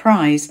and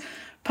surprise,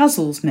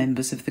 puzzles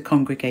members of the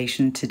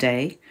congregation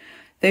today.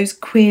 Those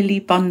queerly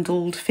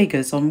bundled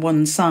figures on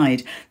one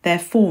side, their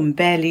form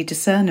barely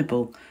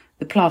discernible.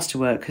 The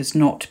plasterwork has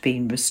not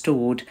been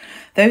restored.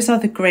 Those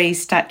other grey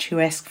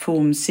statuesque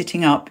forms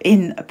sitting up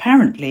in,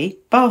 apparently,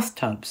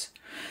 bathtubs.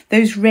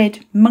 Those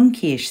red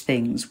monkeyish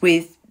things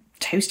with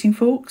toasting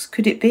forks,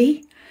 could it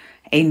be?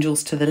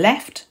 Angels to the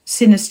left,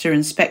 sinister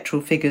and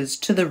spectral figures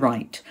to the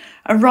right,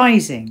 a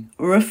rising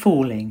or a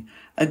falling,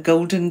 a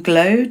golden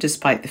glow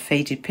despite the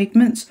faded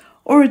pigments,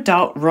 or a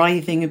dark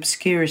writhing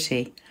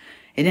obscurity.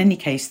 In any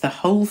case, the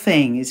whole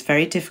thing is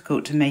very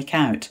difficult to make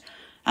out,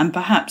 and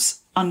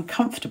perhaps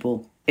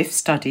uncomfortable if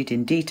studied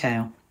in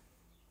detail.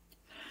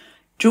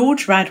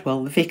 George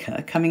Radwell, the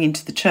vicar, coming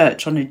into the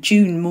church on a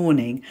June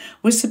morning,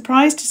 was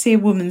surprised to see a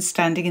woman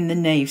standing in the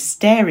nave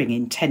staring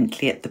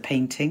intently at the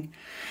painting.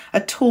 A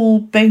tall,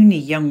 bony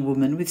young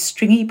woman with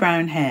stringy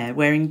brown hair,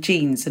 wearing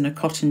jeans and a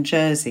cotton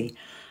jersey.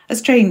 A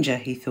stranger,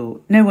 he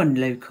thought, no one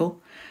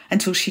local,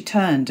 until she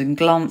turned and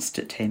glanced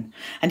at him,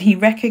 and he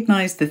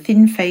recognised the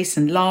thin face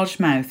and large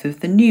mouth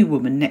of the new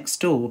woman next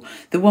door,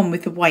 the one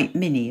with the white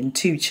Mini and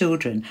 2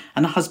 children,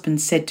 and a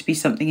husband said to be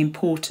something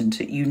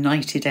important at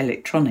United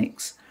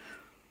Electronics.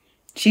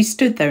 She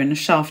stood there in a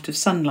shaft of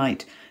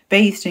sunlight,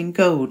 bathed in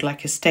gold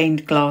like a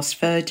stained glass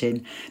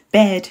virgin,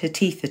 bared her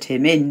teeth at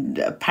him in,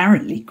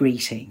 apparently,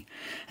 greeting,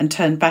 and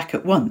turned back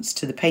at once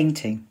to the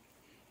painting.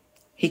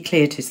 He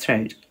cleared his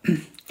throat.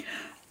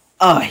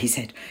 He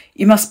said,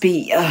 "You must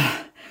be,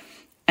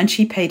 And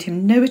she paid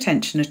him no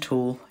attention at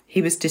all.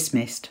 He was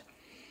dismissed.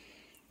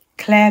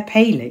 Claire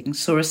Paling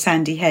saw a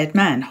sandy-haired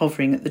man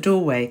hovering at the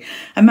doorway,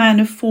 a man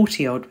of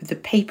 40-odd with the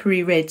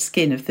papery red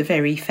skin of the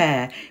very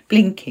fair,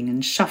 blinking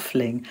and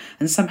shuffling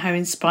and somehow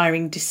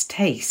inspiring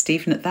distaste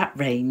even at that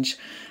range,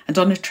 and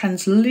on a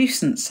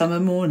translucent summer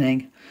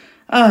morning.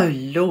 Oh,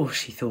 Lord,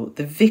 she thought,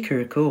 the vicar,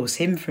 of course,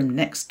 him from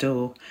next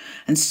door,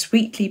 and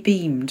sweetly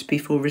beamed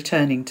before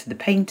returning to the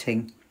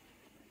painting.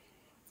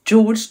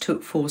 George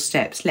took 4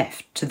 steps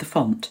left to the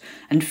font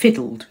and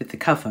fiddled with the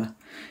cover.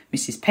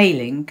 Mrs.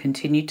 Paling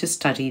continued to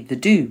study the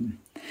Doom.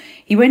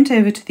 He went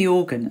over to the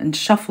organ and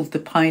shuffled the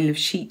pile of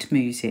sheet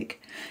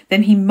music.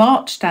 Then he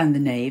marched down the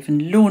nave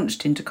and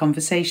launched into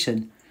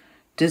conversation.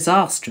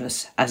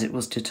 Disastrous, as it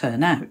was to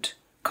turn out,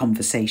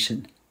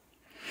 conversation.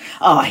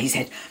 He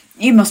said,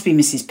 "You must be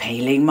Mrs.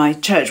 Paling. My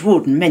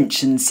churchwarden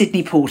mentioned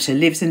Sydney Porter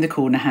lives in the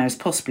corner house.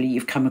 Possibly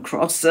you've come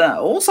across.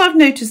 Also, I've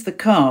noticed the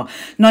car.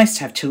 Nice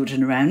to have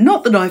children around.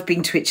 Not that I've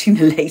been twitching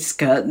the lace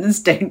curtains,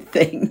 don't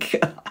think."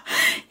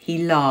 He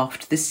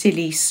laughed, the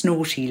silly,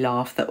 snorty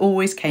laugh that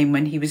always came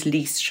when he was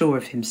least sure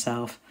of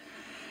himself.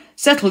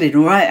 "Settled in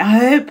all right, I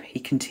hope," he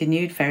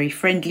continued. "Very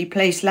friendly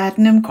place,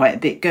 Ladenham. Quite a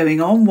bit going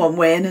on, one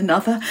way and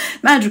another.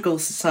 Madrigal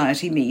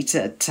Society meet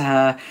at...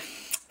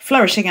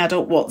 flourishing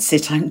adult what's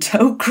it, I'm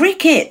told.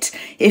 Cricket,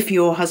 if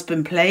your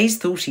husband plays.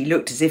 Thought he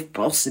looked as if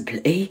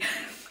possibly.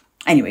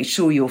 Anyway,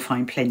 sure you'll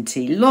find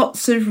plenty.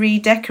 Lots of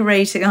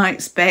redecorating, I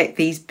expect.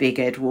 These big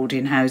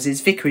Edwardian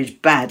houses.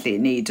 Vicarage badly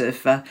in need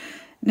of...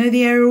 know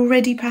the area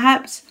already,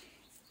 perhaps?"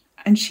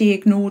 And she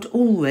ignored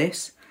all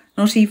this,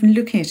 not even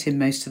looking at him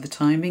most of the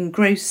time,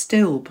 engrossed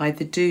still by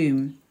the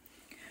Doom.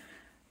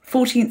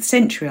 14th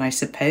century, I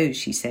suppose,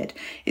 she said.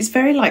 It's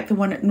very like the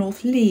one at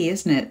North Lee,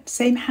 isn't it?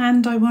 Same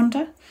hand, I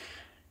wonder?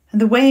 And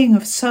the weighing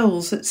of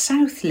souls at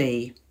South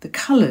Lee. The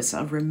colours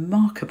are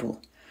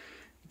remarkable.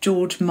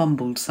 George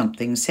mumbled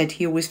something, said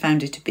he always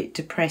found it a bit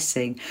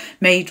depressing,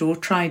 made or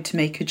tried to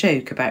make a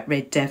joke about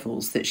red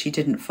devils that she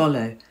didn't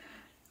follow.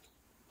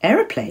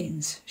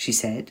 "Aeroplanes," she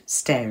said,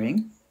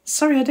 staring.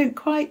 "Sorry, I don't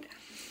quite..."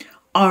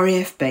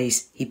 "RAF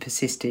base," he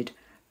persisted.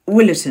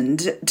 "Willerton,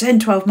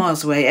 10-12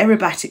 miles away,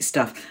 aerobatic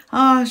stuff."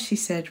 "Ah," she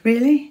said,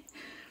 "really?"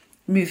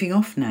 Moving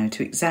off now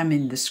to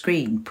examine the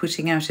screen,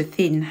 putting out a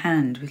thin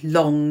hand with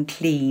long,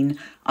 clean,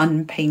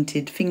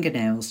 unpainted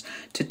fingernails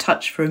to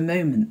touch for a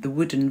moment the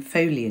wooden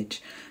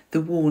foliage,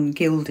 the worn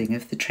gilding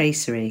of the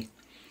tracery.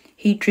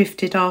 He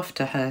drifted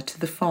after her to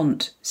the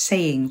font,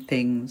 saying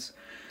things.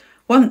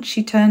 Once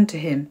she turned to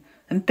him.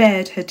 and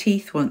bared her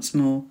teeth once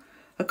more,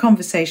 a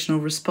conversational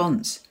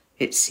response,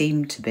 it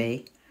seemed to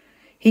be.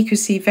 He could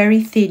see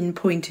very thin,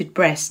 pointed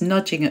breasts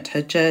nudging at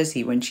her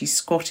jersey when she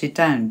squatted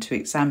down to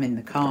examine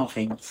the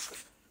carving.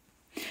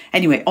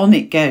 Anyway, on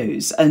it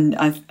goes, and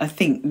I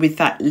think with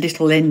that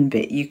little end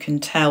bit you can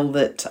tell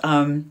that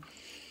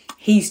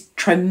he's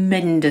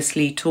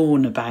tremendously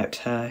torn about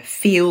her,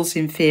 feels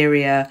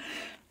inferior,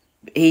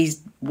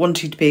 he's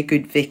wanting to be a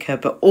good vicar,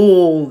 but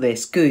all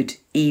this good,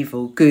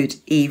 evil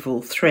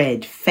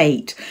thread,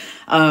 fate.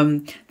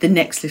 The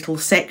next little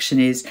section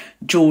is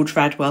George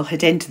Radwell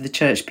had entered the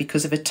church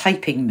because of a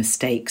typing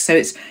mistake.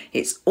 So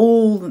it's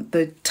all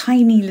the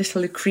tiny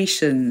little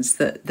accretions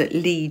that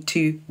lead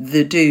to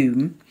the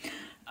doom.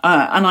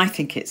 And I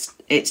think it's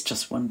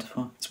just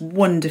wonderful. It's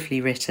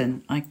wonderfully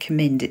written. I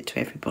commend it to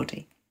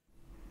everybody.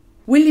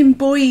 William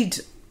Boyd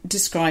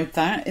described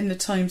that in the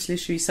Times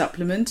Literary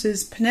Supplement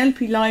as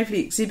Penelope Lively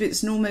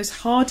exhibits an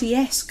almost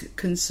Hardy-esque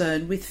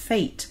concern with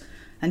fate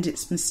and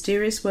its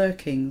mysterious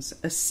workings,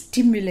 a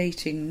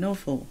stimulating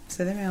novel.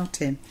 So there we are,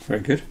 Tim.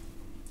 Very good.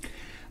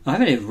 I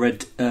haven't ever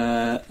read,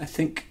 I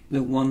think,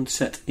 the one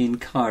set in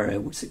Cairo.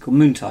 What's it called?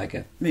 Moon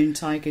Tiger. Moon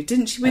Tiger.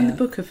 Didn't she win the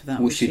Booker for that?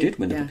 Well, she did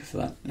win the Booker for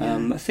that.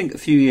 Yeah. I think a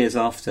few years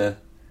after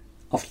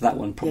that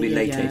one, probably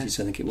late 80s,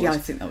 I think it was. Yeah, I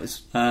think that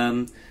was...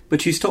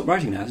 but she stopped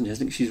writing now, hasn't she? I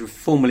think she's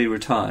formally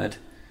retired.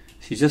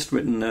 She's just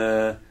written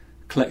a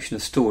collection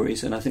of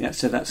stories, and I think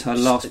that's her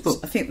last book.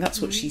 I think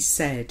that's what she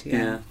said,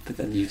 yeah. But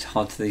then it's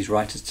hard for these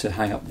writers to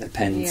hang up their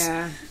pens.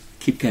 Yeah.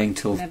 Keep going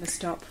till... Never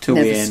stop. Till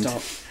Never the end.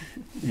 stop.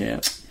 Yeah.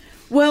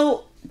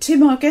 Well,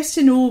 Tim, our guest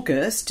in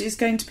August is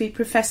going to be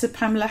Professor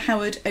Pamela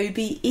Howard,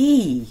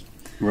 OBE.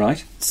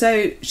 Right.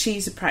 So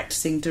she's a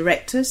practising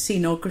director,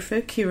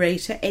 scenographer,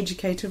 curator,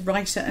 educator,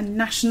 writer and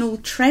national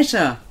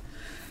treasure.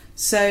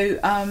 So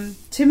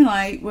Tim and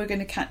I were going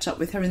to catch up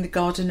with her in the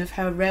garden of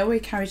her railway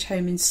carriage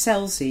home in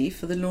Selsey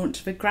for the launch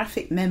of a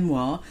graphic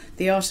memoir,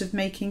 The Art of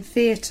Making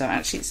Theatre.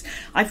 Actually,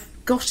 I've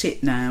got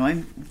it now.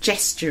 I'm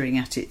gesturing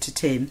at it to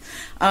Tim.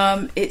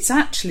 It's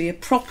actually a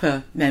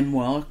proper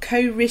memoir,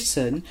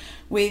 co-written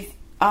with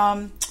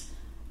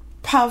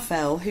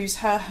Pavel, who's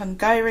her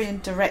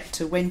Hungarian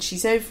director when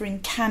she's over in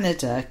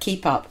Canada.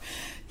 Keep up.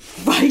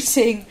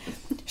 Writing,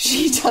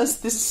 she does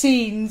the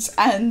scenes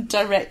and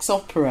directs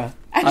opera.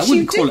 And I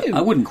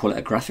wouldn't call it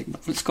a graphic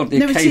novel. It's got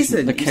the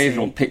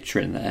occasional picture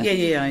in there.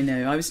 Yeah, I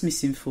know. I was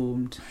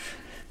misinformed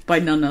by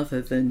none other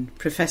than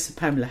Professor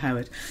Pamela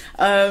Howard.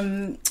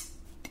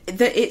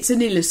 It's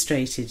an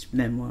illustrated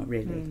memoir,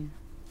 really.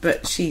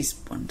 But she's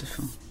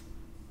wonderful.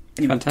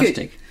 Anyway,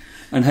 fantastic. Good.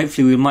 And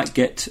hopefully we might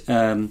get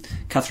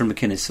Catherine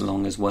McInnes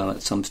along as well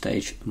at some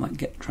stage. We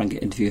might try and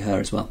interview her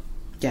as well.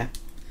 Yeah.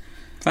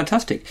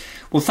 Fantastic.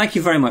 Well, thank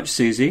you very much,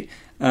 Susie.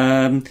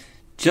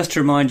 Just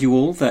to remind you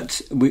all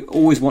that we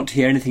always want to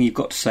hear anything you've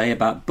got to say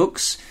about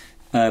books.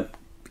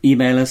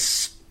 Email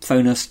us,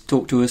 phone us,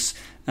 talk to us,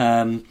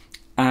 and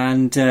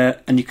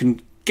you can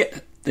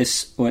get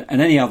this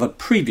and any other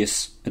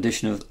previous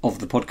edition of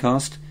the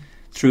podcast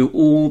through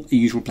all the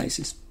usual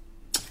places.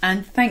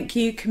 And thank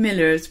you,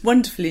 Camilla. It's a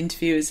wonderful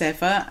interview as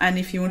ever. And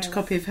if you want a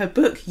copy of her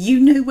book, you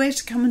know where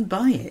to come and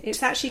buy it.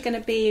 It's actually going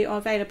to be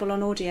available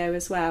on audio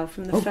as well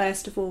from the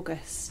 1st of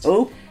August.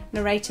 Oh.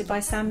 Narrated by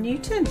Sam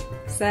Newton.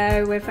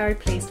 So we're very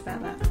pleased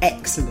about that.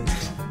 Excellent.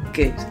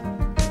 Good.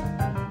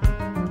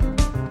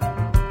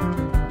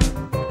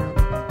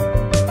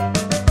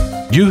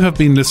 You have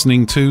been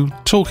listening to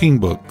Talking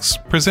Books,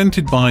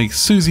 presented by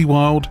Susie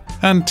Wilde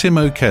and Tim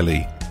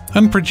O'Kelly,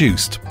 and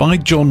produced by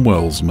John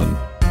Wellsman.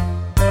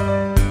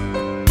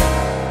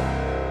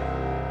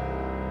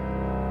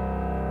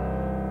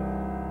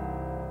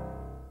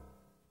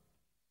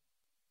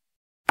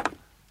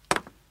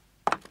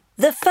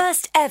 The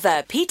first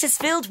ever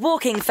Petersfield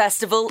Walking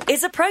Festival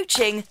is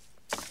approaching.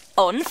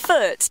 On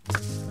foot.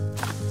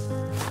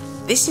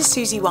 This is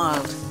Susie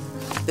Wilde.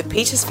 The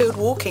Petersfield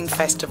Walking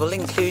Festival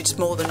includes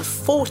more than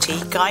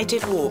 40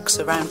 guided walks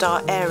around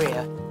our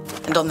area.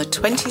 And on the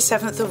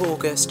 27th of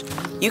August,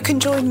 you can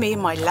join me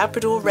in my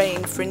Labrador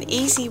Rain for an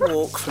easy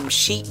walk from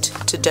Sheet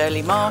to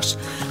Durley Marsh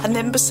and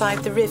then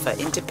beside the river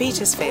into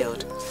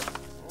Petersfield.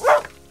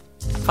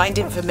 Find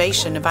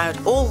information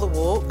about all the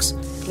walks,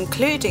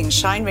 including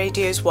Shine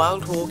Radio's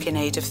Wild Walk in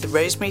aid of the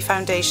Rosemary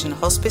Foundation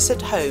Hospice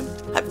at Home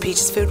at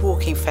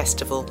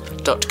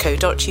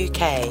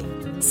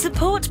petersfieldwalkingfestival.co.uk.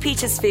 Support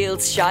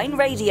Petersfield's Shine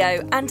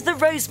Radio and the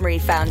Rosemary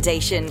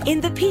Foundation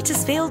in the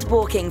Petersfield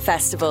Walking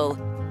Festival.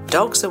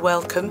 Dogs are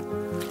welcome,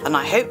 and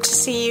I hope to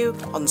see you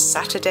on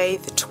Saturday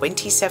the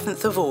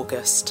 27th of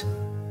August.